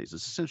smaller companies.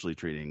 It's essentially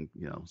treating,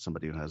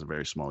 somebody who has a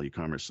very small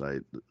e-commerce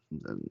site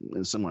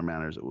in similar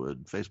manner as it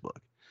would Facebook.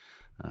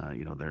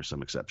 There are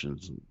some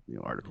exceptions,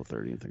 Article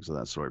 30 and things of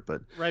that sort.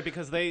 But right,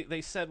 because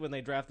they said when they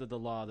drafted the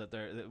law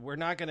that we're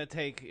not going to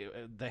take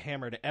the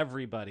hammer to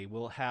everybody.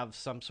 We'll have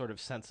some sort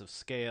of sense of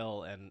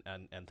scale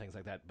and things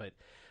like that.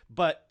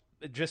 But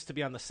just to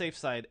be on the safe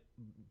side,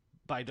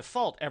 by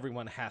default,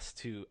 everyone has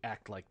to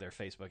act like they're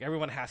Facebook.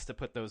 Everyone has to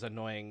put those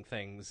annoying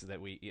things that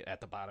we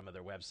at the bottom of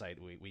their website.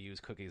 We use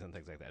cookies and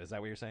things like that. Is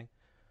that what you're saying?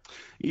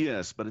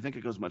 yes, but I think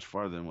it goes much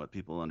farther than what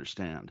people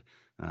understand.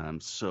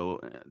 So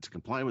to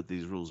comply with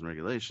these rules and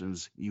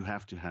regulations, you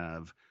have to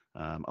have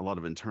a lot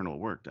of internal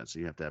work done. So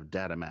you have to have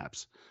data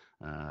maps,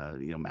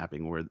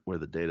 mapping where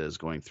the data is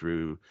going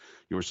through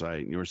your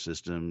site and your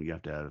system. You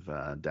have to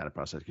have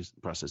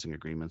processing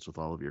agreements with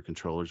all of your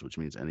controllers, which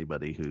means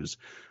anybody who's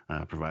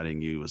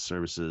providing you with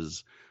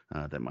services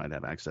that might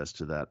have access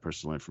to that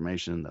personal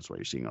information. That's why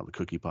you're seeing all the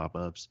cookie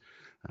pop-ups.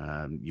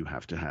 You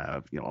have to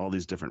have all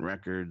these different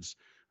records.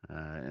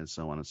 And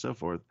so on and so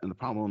forth. And the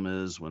problem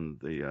is when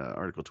the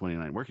Article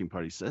 29 Working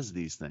Party says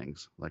these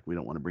things, like we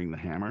don't want to bring the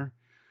hammer,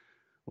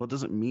 well, it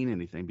doesn't mean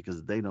anything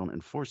because they don't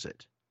enforce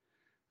it.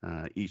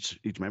 Each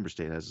member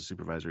state has a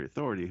supervisory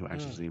authority who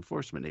acts as the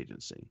enforcement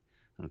agency.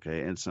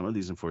 Okay, and some of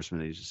these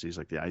enforcement agencies,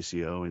 like the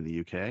ICO in the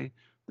UK,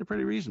 they're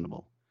pretty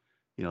reasonable.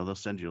 They'll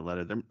send you a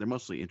letter. They're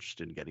mostly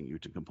interested in getting you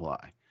to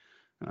comply.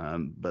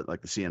 But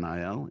like the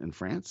CNIL in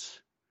France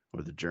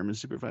or the German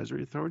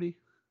Supervisory Authority,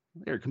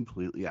 they're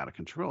completely out of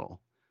control.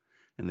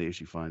 And they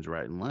issue fines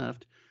right and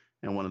left.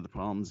 And one of the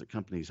problems that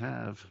companies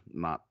have,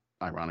 not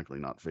ironically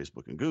not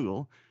Facebook and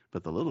Google,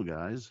 but the little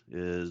guys,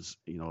 is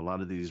a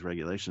lot of these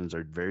regulations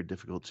are very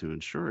difficult to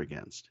insure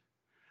against.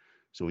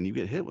 So when you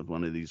get hit with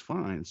one of these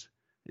fines,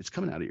 it's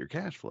coming out of your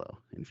cash flow.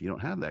 And if you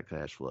don't have that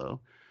cash flow,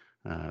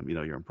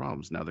 you're in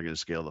problems. Now they're going to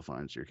scale the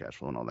fines to your cash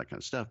flow and all that kind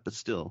of stuff. But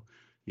still,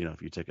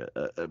 if you take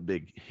a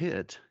big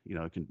hit,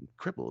 it can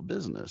cripple a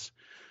business.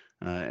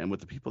 And with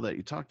the people that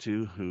you talk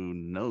to who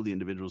know the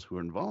individuals who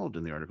are involved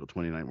in the Article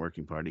 29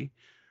 Working Party,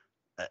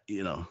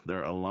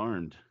 they're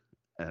alarmed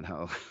at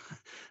how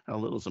how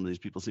little some of these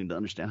people seem to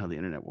understand how the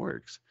internet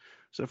works.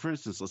 So, for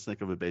instance, let's think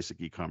of a basic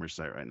e-commerce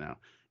site right now.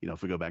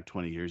 If we go back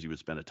 20 years, you would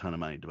spend a ton of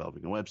money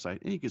developing a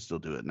website, and you can still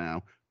do it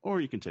now. Or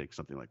you can take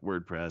something like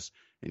WordPress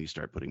and you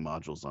start putting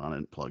modules on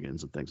it,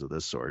 plugins and things of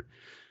this sort.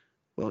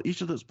 Well,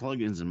 each of those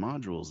plugins and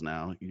modules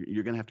now,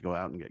 you're going to have to go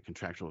out and get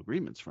contractual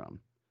agreements from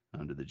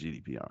under the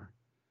GDPR.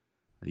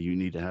 You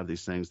need to have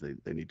these things.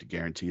 They need to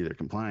guarantee they're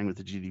complying with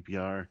the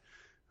GDPR,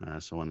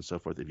 so on and so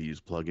forth. If you use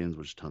plugins,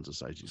 which tons of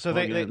sites use so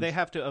plugins. they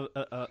have to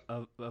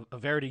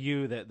aver to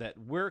you that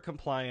we're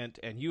compliant,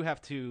 and you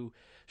have to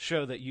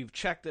show that you've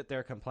checked that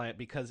they're compliant,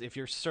 because if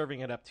you're serving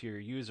it up to your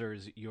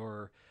users,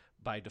 you're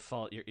by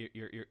default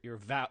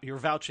you're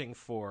vouching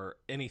for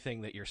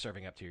anything that you're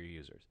serving up to your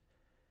users.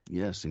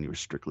 Yes, and you're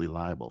strictly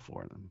liable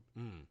for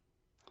them.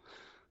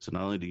 So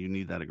not only do you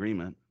need that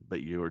agreement,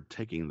 but you're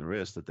taking the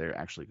risk that they're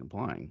actually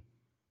complying.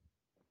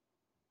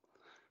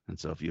 And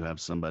so if you have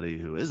somebody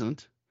who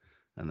isn't,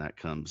 and that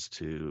comes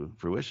to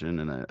fruition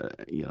in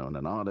in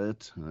an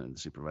audit, and the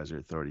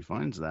supervisory authority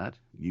finds that,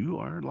 you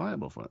are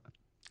liable for that.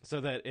 So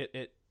that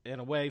it in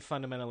a way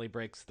fundamentally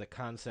breaks the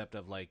concept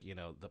of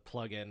the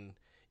plugin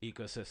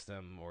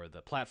ecosystem or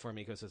the platform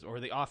ecosystem or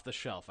the off the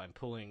shelf. I'm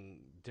pulling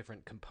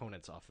different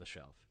components off the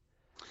shelf.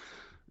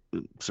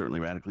 It certainly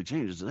radically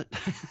changes it.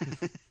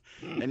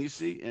 and you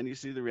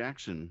see the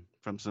reaction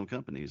from some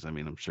companies. I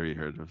mean, I'm sure you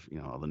heard of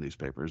all the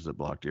newspapers that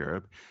blocked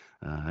Europe,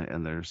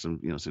 and there's some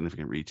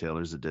significant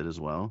retailers that did as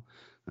well,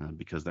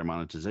 because their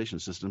monetization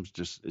systems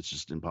it's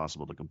just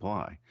impossible to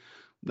comply.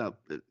 Now,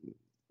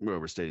 we're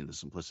overstating the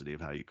simplicity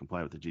of how you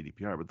comply with the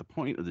GDPR, but the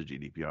point of the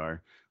GDPR,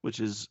 which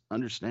is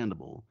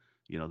understandable,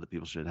 that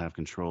people should have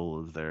control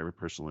of their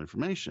personal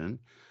information.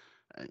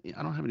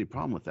 I don't have any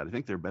problem with that. I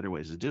think there are better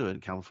ways to do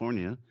it.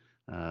 California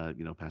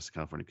passed the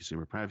California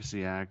Consumer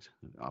Privacy Act,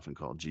 often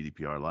called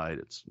GDPR light.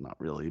 It's not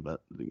really,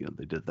 but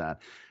they did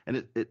that, and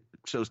it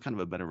shows kind of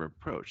a better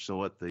approach. So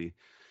what the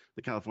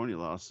California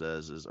law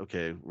says is,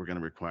 okay, we're going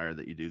to require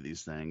that you do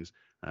these things.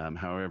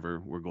 However,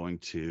 we're going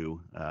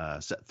to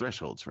set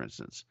thresholds, for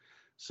instance.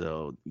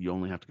 So you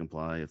only have to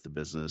comply if the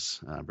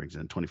business brings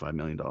in $25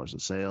 million in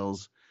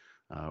sales,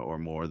 or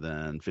more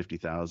than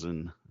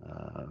 50,000.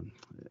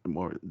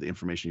 More the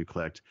information you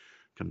collect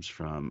comes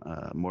from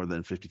more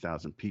than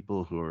 50,000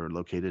 people who are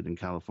located in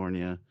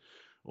California,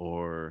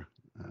 or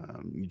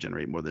you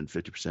generate more than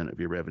 50% of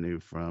your revenue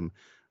from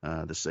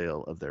the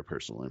sale of their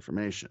personal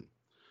information.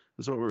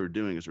 And so what we're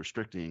doing is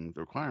restricting the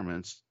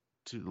requirements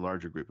to the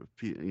larger group of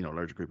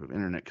larger group of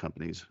internet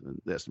companies.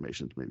 The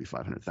estimation is maybe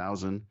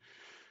 500,000.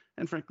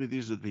 And frankly,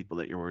 these are the people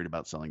that you're worried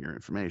about selling your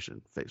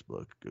information: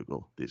 Facebook,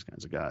 Google, these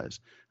kinds of guys,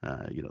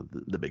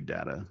 the big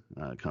data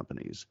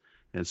companies.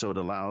 And so it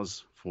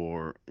allows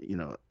for,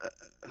 an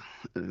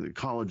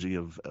ecology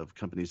of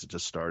companies to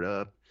just start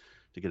up,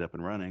 to get up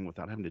and running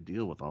without having to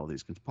deal with all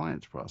these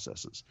compliance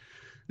processes.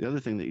 The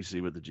other thing that you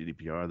see with the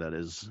GDPR that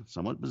is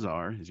somewhat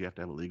bizarre is you have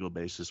to have a legal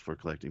basis for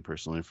collecting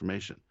personal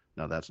information.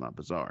 Now, that's not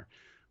bizarre,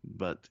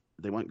 but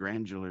they want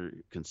granular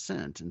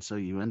consent. And so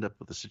you end up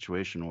with a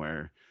situation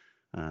where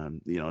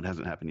it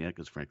hasn't happened yet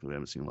because, frankly, we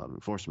haven't seen a lot of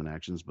enforcement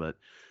actions. But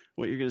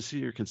what you're going to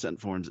see are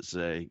consent forms that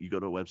say you go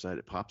to a website,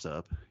 it pops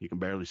up, you can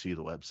barely see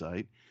the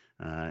website,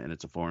 and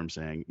it's a form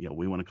saying,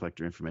 we want to collect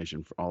your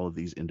information for all of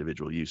these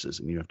individual uses,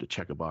 and you have to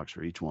check a box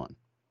for each one.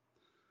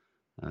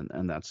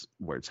 And that's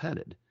where it's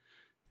headed.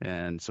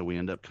 And so we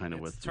end up kind of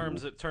It's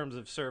with terms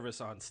of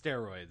service on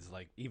steroids,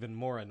 like even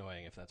more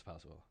annoying if that's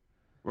possible.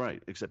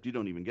 Right, except you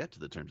don't even get to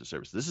the terms of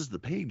service. This is the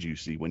page you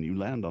see when you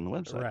land on the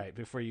website. Right,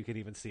 before you can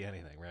even see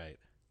anything, right?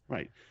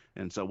 Right.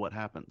 And so what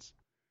happens?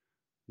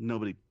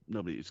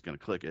 Nobody's going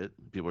to click it.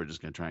 People are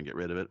just going to try and get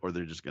rid of it, or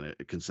they're just going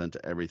to consent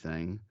to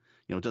everything.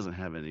 It doesn't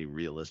have any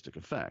realistic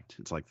effect.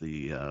 It's like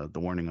the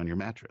warning on your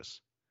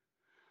mattress.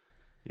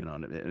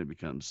 And it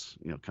becomes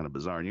kind of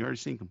bizarre. And you're already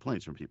seeing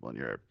complaints from people in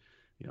Europe,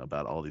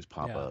 about all these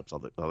pop-ups, all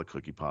the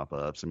cookie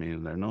pop-ups. I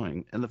mean, they're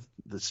annoying. And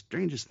the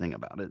strangest thing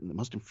about it, and the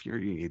most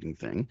infuriating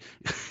thing,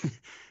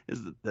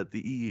 is that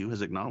the EU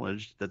has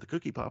acknowledged that the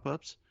cookie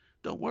pop-ups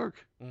don't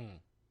work. Mm.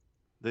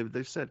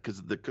 They've said,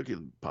 because the cookie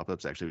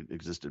pop-ups actually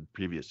existed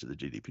previous to the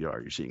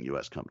GDPR. You're seeing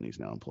U.S. companies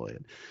now employ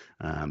it,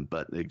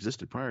 but it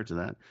existed prior to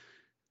that.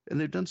 And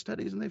they've done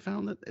studies, and they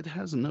found that it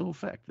has no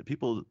effect. That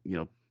people,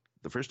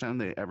 the first time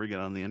they ever get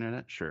on the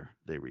internet, sure,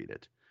 they read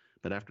it.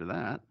 But after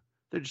that,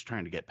 they're just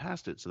trying to get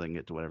past it so they can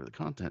get to whatever the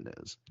content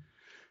is.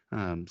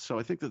 So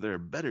I think that there are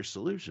better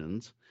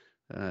solutions,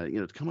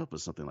 to come up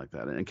with something like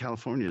that. And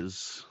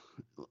California's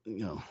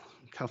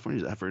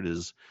effort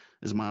is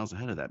miles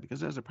ahead of that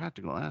because there's a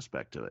practical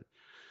aspect to it.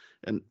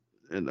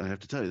 And I have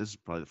to tell you, this is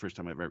probably the first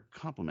time I've ever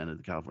complimented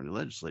the California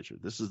legislature.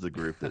 This is the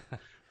group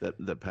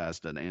that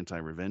passed an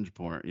anti-revenge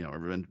porn,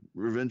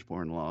 revenge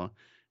porn law,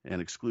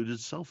 and excluded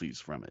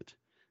selfies from it.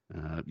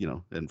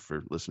 And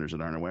for listeners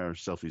that aren't aware,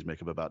 selfies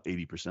make up about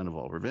 80% of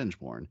all revenge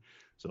porn.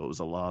 So it was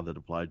a law that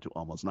applied to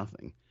almost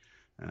nothing.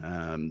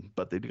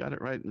 But they got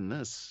it right in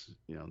this.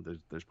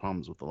 There's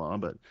problems with the law,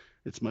 but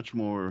it's much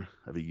more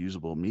of a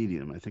usable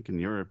medium. I think in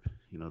Europe,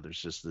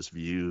 there's just this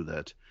view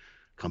that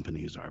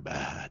companies are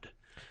bad.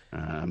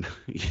 And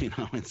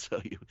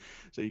so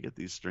you get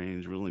these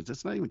strange rulings.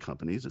 It's not even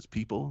companies; it's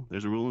people.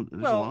 There's a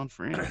law in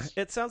France.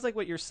 It sounds like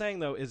what you're saying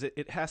though is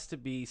it has to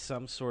be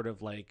some sort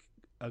of like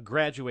a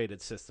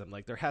graduated system.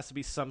 Like there has to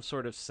be some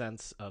sort of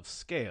sense of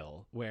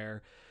scale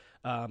where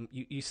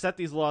you set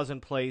these laws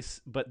in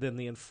place, but then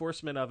the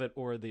enforcement of it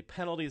or the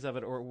penalties of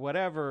it or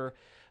whatever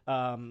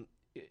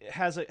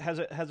has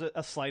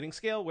a sliding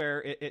scale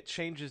where it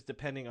changes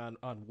depending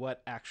on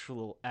what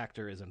actual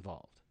actor is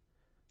involved.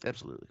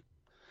 Absolutely.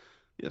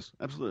 Yes,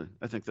 absolutely.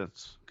 I think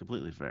that's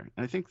completely fair.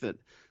 And I think that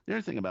the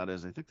other thing about it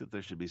is I think that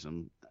there should be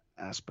some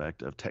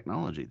aspect of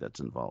technology that's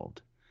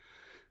involved.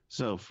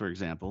 So, for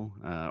example,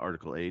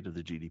 Article 8 of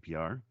the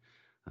GDPR,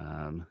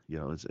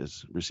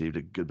 it's received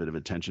a good bit of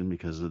attention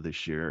because of the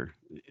sheer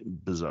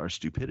bizarre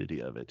stupidity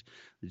of it.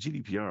 The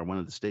GDPR, one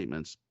of the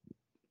statements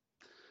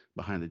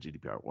behind the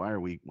GDPR, why are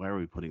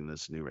we putting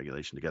this new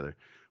regulation together,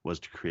 was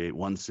to create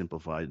one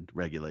simplified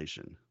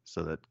regulation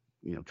so that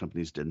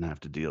companies didn't have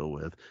to deal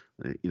with,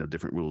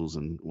 different rules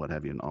and what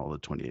have you in all the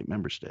 28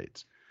 member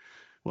states.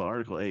 Well,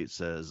 Article 8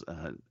 says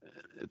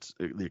it's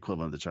the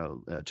equivalent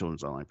of the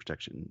Children's Online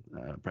Protection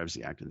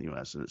Privacy Act in the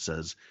U.S., and it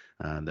says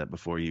that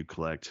before you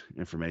collect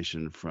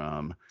information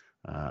from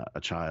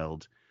a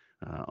child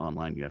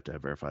online, you have to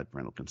have verified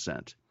parental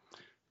consent.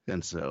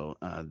 And so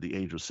the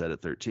age was set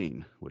at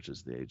 13, which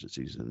is the age that's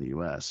used in the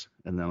U.S.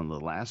 And then on the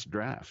last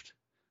draft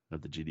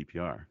of the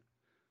GDPR,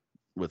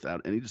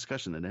 without any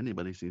discussion that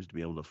anybody seems to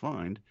be able to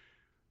find,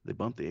 they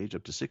bumped the age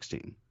up to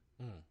 16.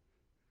 Mm.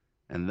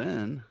 And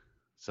then,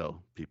 so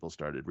people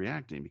started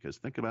reacting because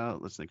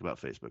let's think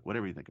about Facebook.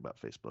 Whatever you think about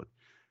Facebook,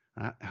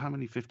 how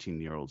many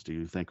 15-year-olds do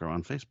you think are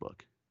on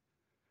Facebook?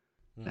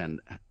 Mm.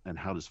 And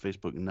how does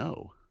Facebook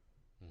know?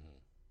 Mm-hmm.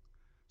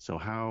 So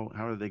how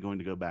are they going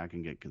to go back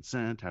and get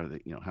consent? How are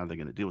they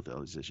going to deal with all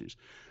these issues?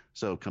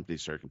 So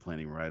companies started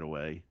complaining right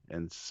away,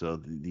 and so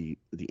the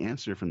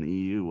answer from the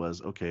EU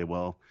was, okay,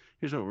 well,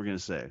 here's what we're going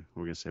to say.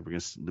 We're going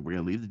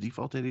to leave the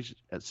default age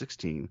at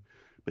 16,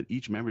 but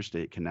each member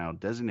state can now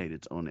designate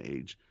its own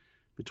age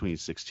between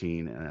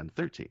 16 and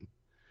 13.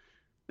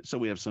 So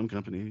we have some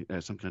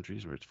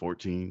countries where it's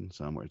 14,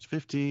 some where it's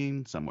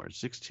 15, some where it's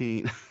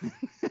 16.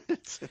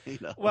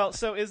 Well,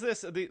 so is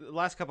this the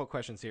last couple of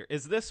questions here?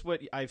 Is this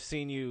what I've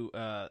seen you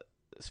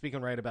speak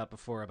and write about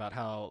before, about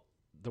how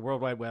the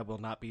World Wide Web will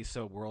not be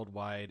so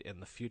worldwide in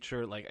the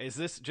future? Like, is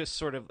this just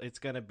sort of, it's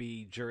going to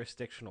be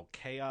jurisdictional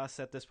chaos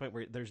at this point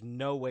where there's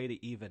no way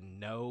to even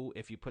know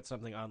if you put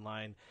something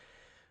online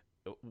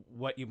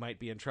what you might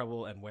be in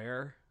trouble and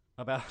where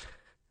about?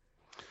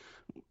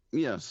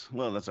 Yes,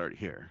 well, that's already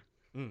here.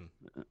 Mm.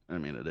 I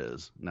mean, it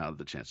is. Now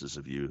the chances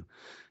of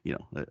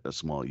a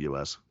small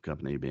U.S.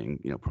 company being,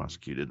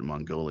 prosecuted in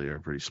Mongolia are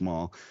pretty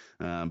small.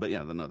 But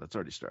yeah, no, that's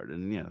already started.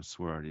 And yes,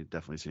 we're already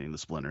definitely seeing the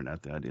splinter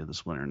net, the idea of the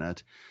splinter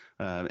net.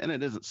 And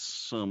it isn't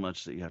so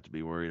much that you have to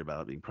be worried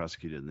about being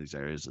prosecuted in these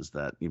areas, is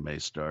that you may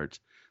start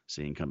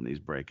seeing companies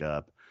break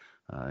up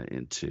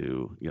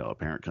into a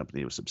parent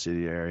company with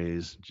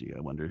subsidiaries. Gee, I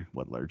wonder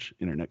what large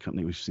internet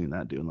company we've seen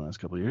that do in the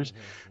last couple of years.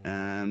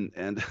 And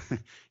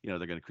they're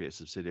going to create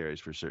subsidiaries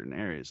for certain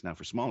areas. Now,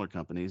 for smaller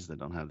companies that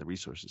don't have the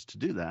resources to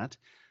do that,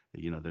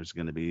 there's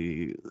going to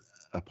be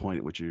a point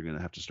at which you're going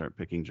to have to start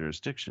picking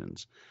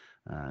jurisdictions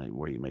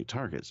where you may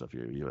target. So if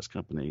you're a U.S.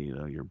 company,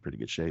 you're in pretty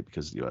good shape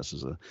because the U.S.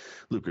 is a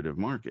lucrative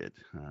market.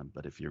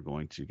 But if you're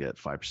going to get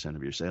 5%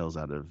 of your sales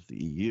out of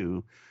the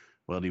EU,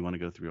 well, do you want to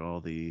go through all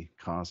the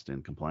cost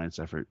and compliance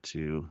effort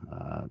to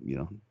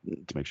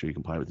make sure you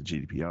comply with the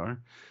GDPR?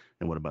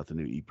 And what about the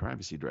new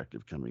e-privacy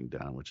directive coming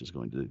down, which is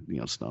going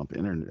to, stomp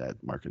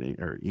internet marketing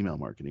or email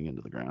marketing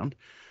into the ground?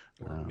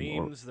 Or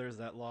memes. There's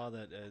that law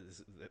that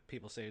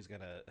people say is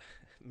going to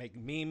make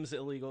memes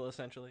illegal,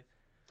 essentially.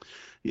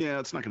 Yeah,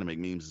 it's not going to make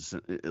memes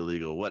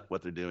illegal.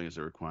 What they're doing is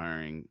they're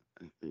requiring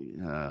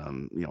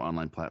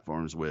online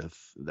platforms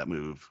that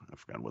move. I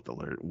forgot what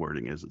the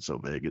wording is. It's so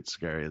vague. It's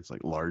scary. It's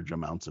like large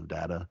amounts of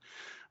data,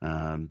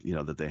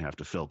 that they have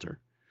to filter.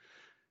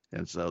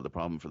 And so the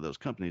problem for those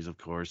companies, of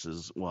course,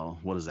 is, well,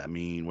 what does that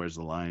mean? Where's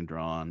the line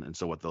drawn? And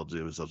so what they'll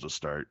do is they'll just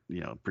start,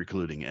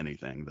 precluding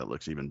anything that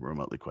looks even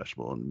remotely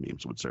questionable, and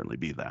memes would certainly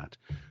be that.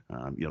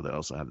 They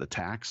also have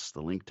the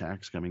link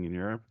tax coming in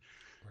Europe.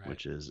 Right.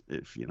 Which is,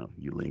 if you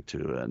link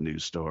to a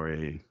news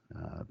story,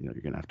 you're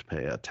going to have to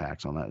pay a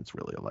tax on that. It's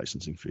really a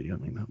licensing fee. I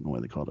mean, I don't know why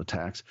they call it a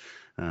tax.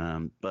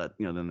 But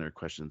then there are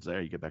questions there.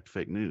 You get back to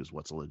fake news.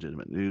 What's a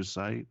legitimate news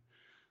site?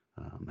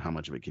 How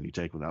much of it can you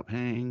take without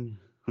paying?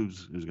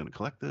 Who's going to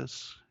collect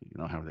this?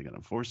 How are they going to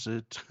enforce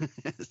it?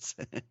 It's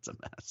a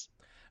mess.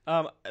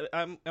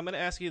 I'm going to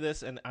ask you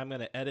this, and I'm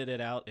going to edit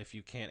it out if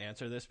you can't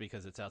answer this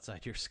because it's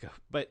outside your scope.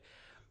 But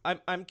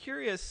I'm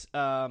curious.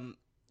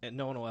 And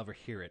no one will ever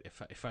hear it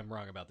if I'm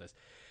wrong about this.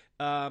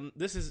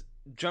 This is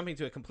jumping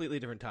to a completely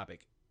different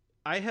topic.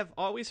 I have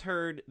always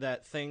heard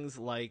that things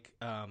like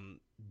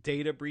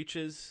data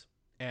breaches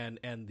and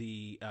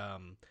the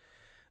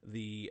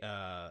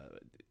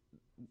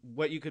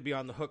what you could be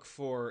on the hook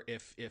for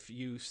if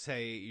you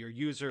say your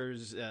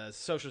users'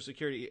 social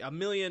security, 1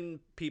 million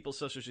people's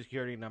social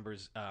security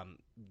numbers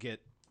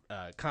get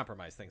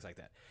compromised, things like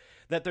that.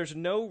 That there's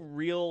no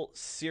real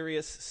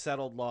serious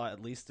settled law,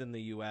 at least in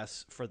the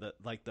U.S., for the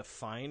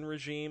fine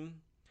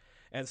regime.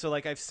 And so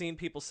I've seen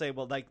people say,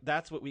 well,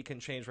 that's what we can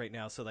change right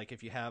now. So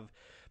if you have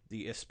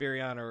the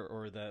Asperion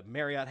or the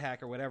Marriott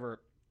hack or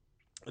whatever,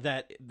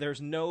 that there's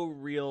no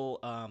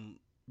real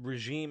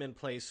regime in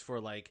place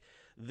for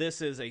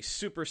this is a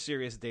super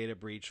serious data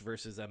breach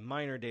versus a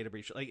minor data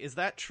breach. Is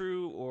that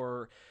true?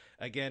 Or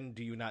again,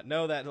 do you not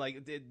know that?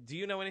 Do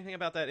you know anything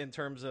about that in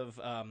terms of,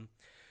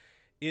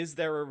 is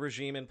there a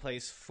regime in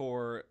place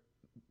for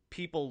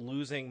people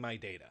losing my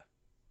data?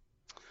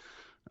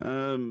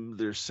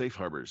 There's safe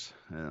harbors.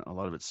 A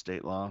lot of it's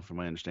state law. From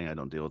my understanding, I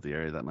don't deal with the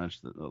area that much.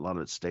 A lot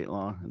of it's state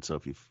law. And so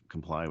if you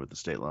comply with the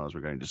state laws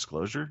regarding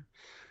disclosure,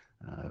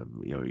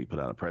 you put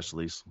out a press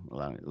release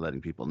letting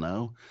people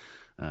know.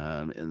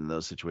 In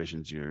those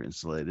situations, you're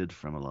insulated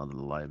from a lot of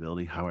the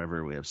liability.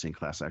 However, we have seen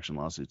class action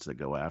lawsuits that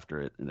go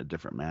after it in a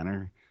different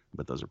manner.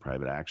 But those are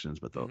private actions,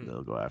 but they'll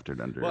go after it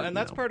under. Well, and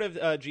that's part of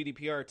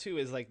GDPR too.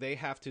 Is they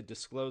have to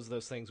disclose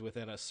those things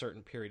within a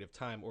certain period of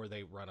time, or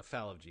they run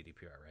afoul of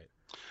GDPR, right?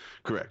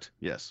 Correct.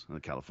 Yes, the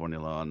California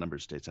law, a number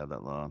of states have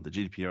that law. The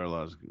GDPR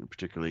law is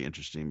particularly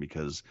interesting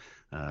because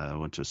I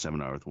went to a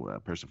seminar with a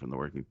person from the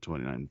Working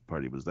 29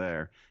 Party was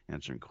there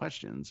answering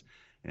questions,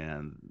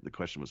 and the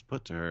question was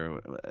put to her.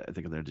 I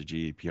think under the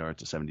GDPR,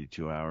 it's a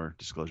 72-hour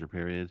disclosure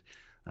period.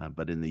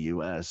 But in the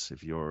U.S.,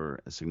 if you're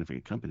a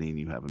significant company and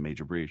you have a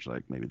major breach,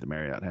 like maybe the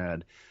Marriott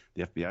had,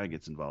 the FBI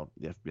gets involved.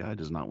 The FBI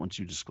does not want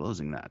you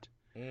disclosing that.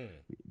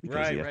 Because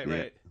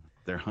right.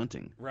 They're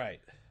hunting. Right.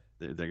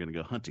 They're going to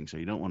go hunting. So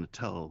you don't want to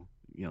tell,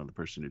 the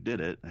person who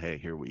did it, hey,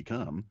 here we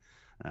come.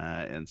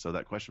 And so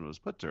that question was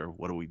put to her,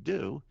 what do we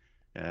do?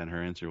 And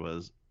her answer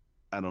was,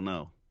 I don't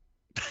know.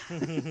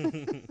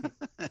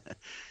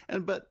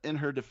 But in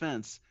her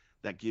defense,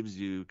 that gives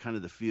you kind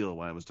of the feel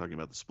why I was talking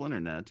about the splinter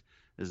net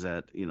is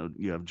that,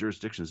 you have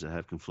jurisdictions that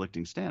have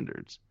conflicting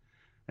standards.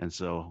 And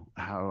so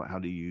how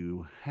do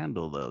you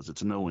handle those?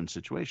 It's a no-win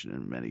situation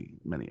in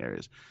many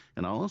areas.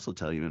 And I'll also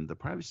tell you in the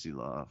privacy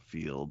law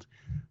field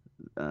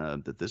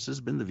that this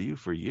has been the view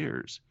for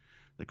years.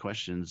 The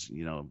questions,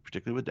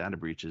 particularly with data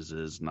breaches,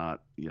 is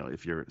not,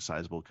 if you're a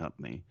sizable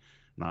company,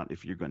 not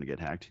if you're going to get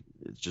hacked.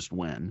 It's just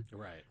when,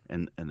 Right.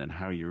 and then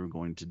how you're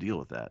going to deal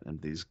with that.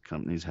 And these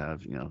companies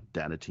have,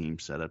 data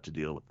teams set up to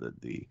deal with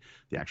the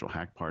actual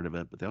hack part of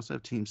it, but they also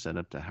have teams set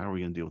up to how are we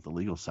going to deal with the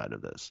legal side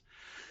of this.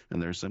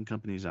 And there are some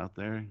companies out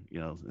there,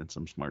 and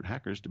some smart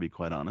hackers, to be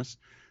quite honest,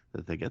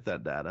 that they get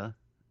that data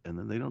and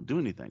then they don't do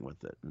anything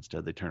with it.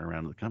 Instead, they turn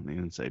around to the company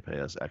and say, pay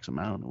us X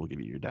amount and we'll give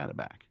you your data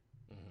back.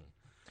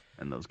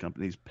 And those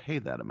companies pay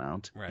that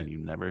amount, Right. and you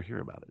never hear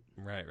about it.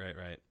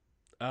 Right.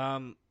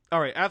 All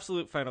right,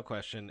 absolute final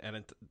question,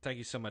 and thank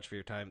you so much for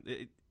your time.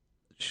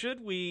 Should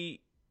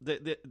we...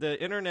 The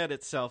internet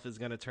itself is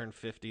going to turn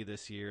 50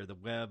 this year. The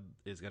web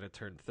is going to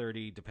turn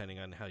 30, depending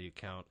on how you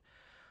count.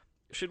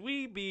 Should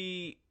we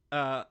be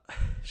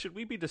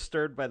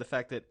disturbed by the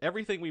fact that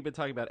everything we've been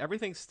talking about,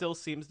 everything still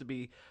seems to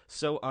be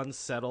so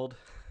unsettled,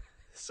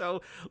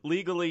 so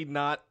legally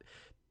not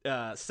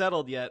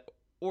settled yet?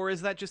 Or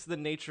is that just the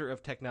nature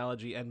of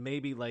technology, and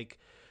maybe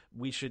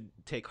we should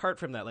take heart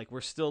from that?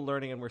 We're still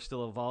learning and we're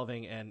still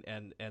evolving,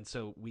 and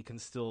so we can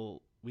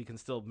still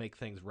make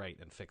things right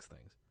and fix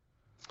things.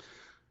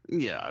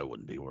 Yeah, I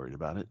wouldn't be worried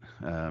about it.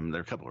 There are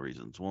a couple of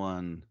reasons.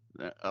 One,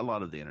 a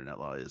lot of the internet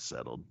law is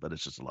settled, but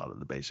it's just a lot of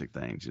the basic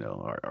things,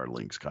 are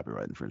links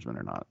copyright infringement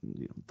or not,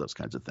 and, those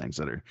kinds of things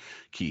that are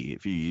key.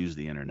 If you use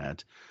the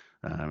internet,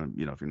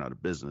 if you're not a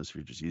business, if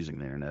you're just using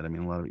the internet, a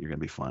lot of it you're going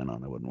to be fine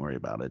on. I wouldn't worry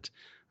about it.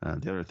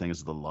 The other thing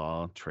is the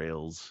law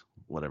trails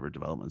whatever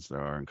developments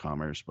there are in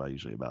commerce by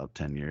usually about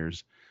 10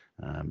 years,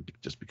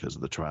 just because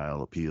of the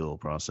trial appeal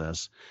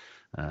process.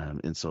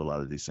 And so a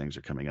lot of these things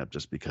are coming up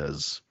just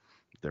because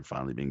they're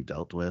finally being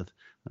dealt with.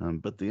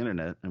 But the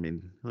internet,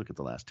 look at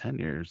the last 10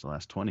 years, the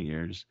last 20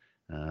 years,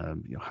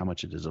 how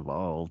much it has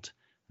evolved.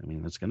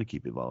 It's going to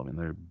keep evolving.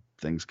 There are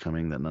things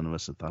coming that none of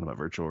us had thought about.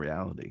 Virtual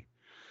reality,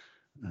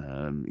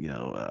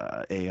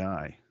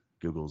 AI,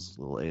 Google's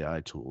little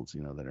AI tools,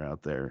 that are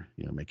out there,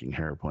 making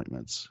hair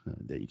appointments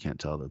that you can't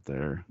tell that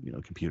they're,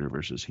 computer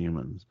versus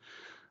humans.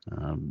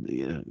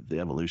 The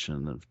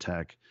evolution of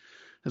tech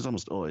has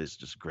almost always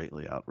just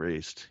greatly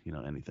outraced,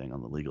 anything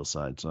on the legal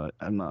side. So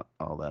I'm not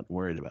all that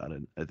worried about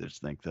it. I just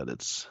think that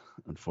it's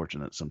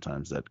unfortunate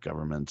sometimes that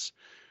governments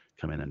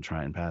come in and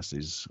try and pass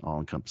these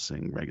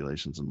all-encompassing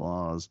regulations and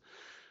laws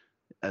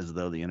as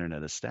though the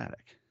internet is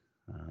static.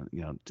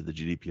 To the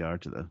GDPR,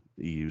 to the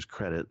EU's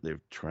credit,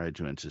 they've tried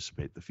to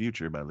anticipate the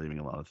future by leaving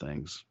a lot of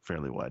things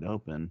fairly wide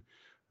open.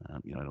 I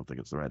don't think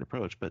it's the right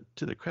approach, but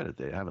to their credit,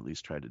 they have at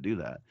least tried to do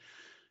that.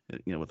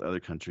 With other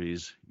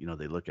countries,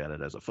 they look at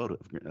it as a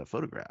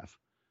photograph,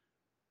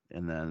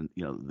 and then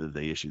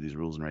they issue these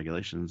rules and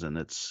regulations, and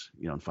it's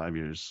 5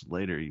 years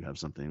later you have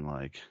something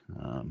like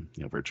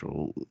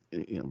virtual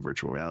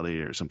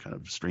reality or some kind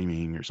of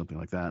streaming or something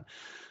like that.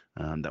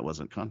 That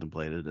wasn't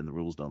contemplated, and the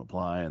rules don't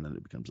apply, and then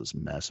it becomes this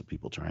mess of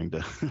people trying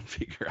to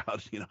figure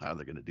out, how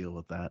they're going to deal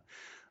with that.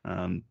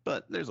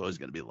 But there's always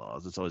going to be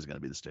laws. It's always going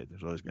to be the state.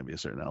 There's always going to be a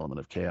certain element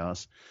of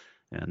chaos,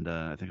 and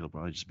I think it'll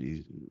probably just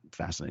be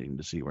fascinating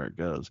to see where it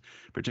goes,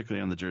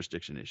 particularly on the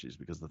jurisdiction issues,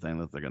 because the thing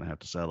that they're going to have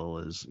to settle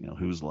is,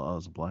 whose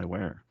laws apply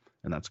where,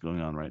 and that's going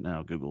on right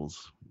now.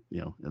 Google's,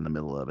 in the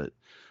middle of it.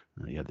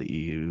 You have the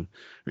EU,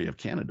 or you have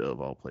Canada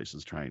of all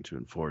places trying to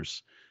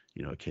enforce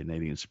a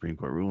Canadian Supreme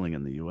Court ruling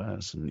in the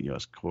U.S., and the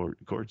U.S.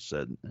 court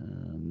said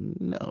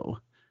no.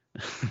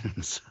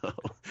 so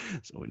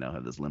we now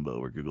have this limbo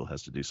where Google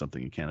has to do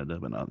something in Canada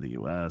but not in the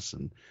U.S.,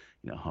 and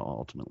how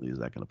ultimately is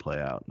that going to play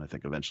out? And I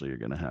think eventually you're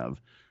going to have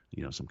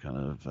some kind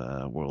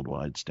of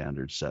worldwide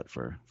standard set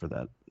for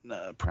that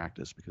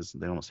practice, because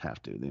they almost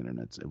have to. The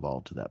internet's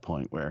evolved to that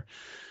point where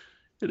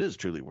it is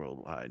truly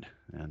worldwide,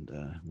 and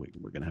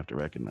we're going to have to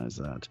recognize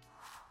that.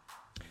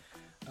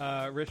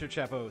 Richard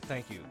Chapo,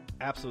 thank you.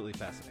 Absolutely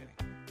fascinating.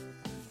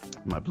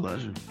 My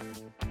pleasure.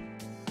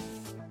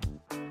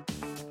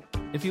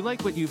 If you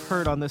like what you've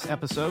heard on this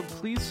episode,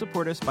 please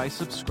support us by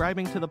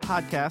subscribing to the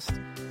podcast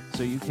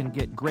so you can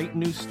get great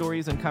news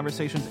stories and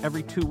conversations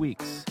every 2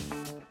 weeks.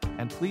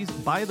 And please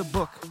buy the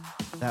book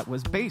that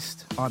was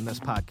based on this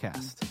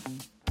podcast,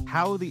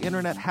 How the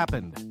Internet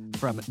Happened,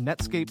 From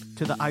Netscape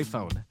to the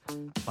iPhone,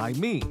 by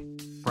me,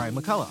 Brian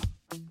McCullough.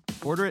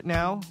 Order it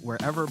now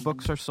wherever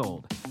books are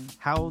sold.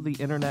 How the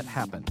Internet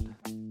Happened.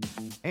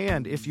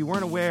 And if you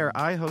weren't aware,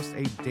 I host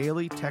a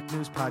daily tech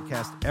news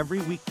podcast every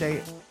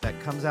weekday that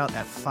comes out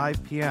at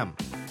 5 p.m.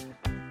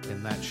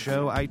 In that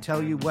show, I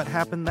tell you what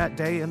happened that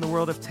day in the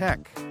world of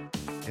tech.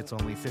 It's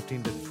only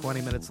 15 to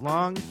 20 minutes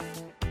long,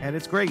 and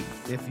it's great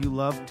if you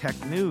love tech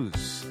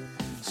news.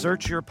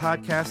 Search your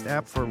podcast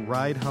app for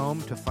Ride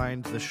Home to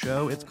find the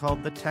show. It's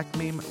called the Tech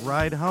Meme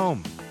Ride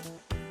Home.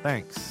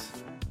 Thanks.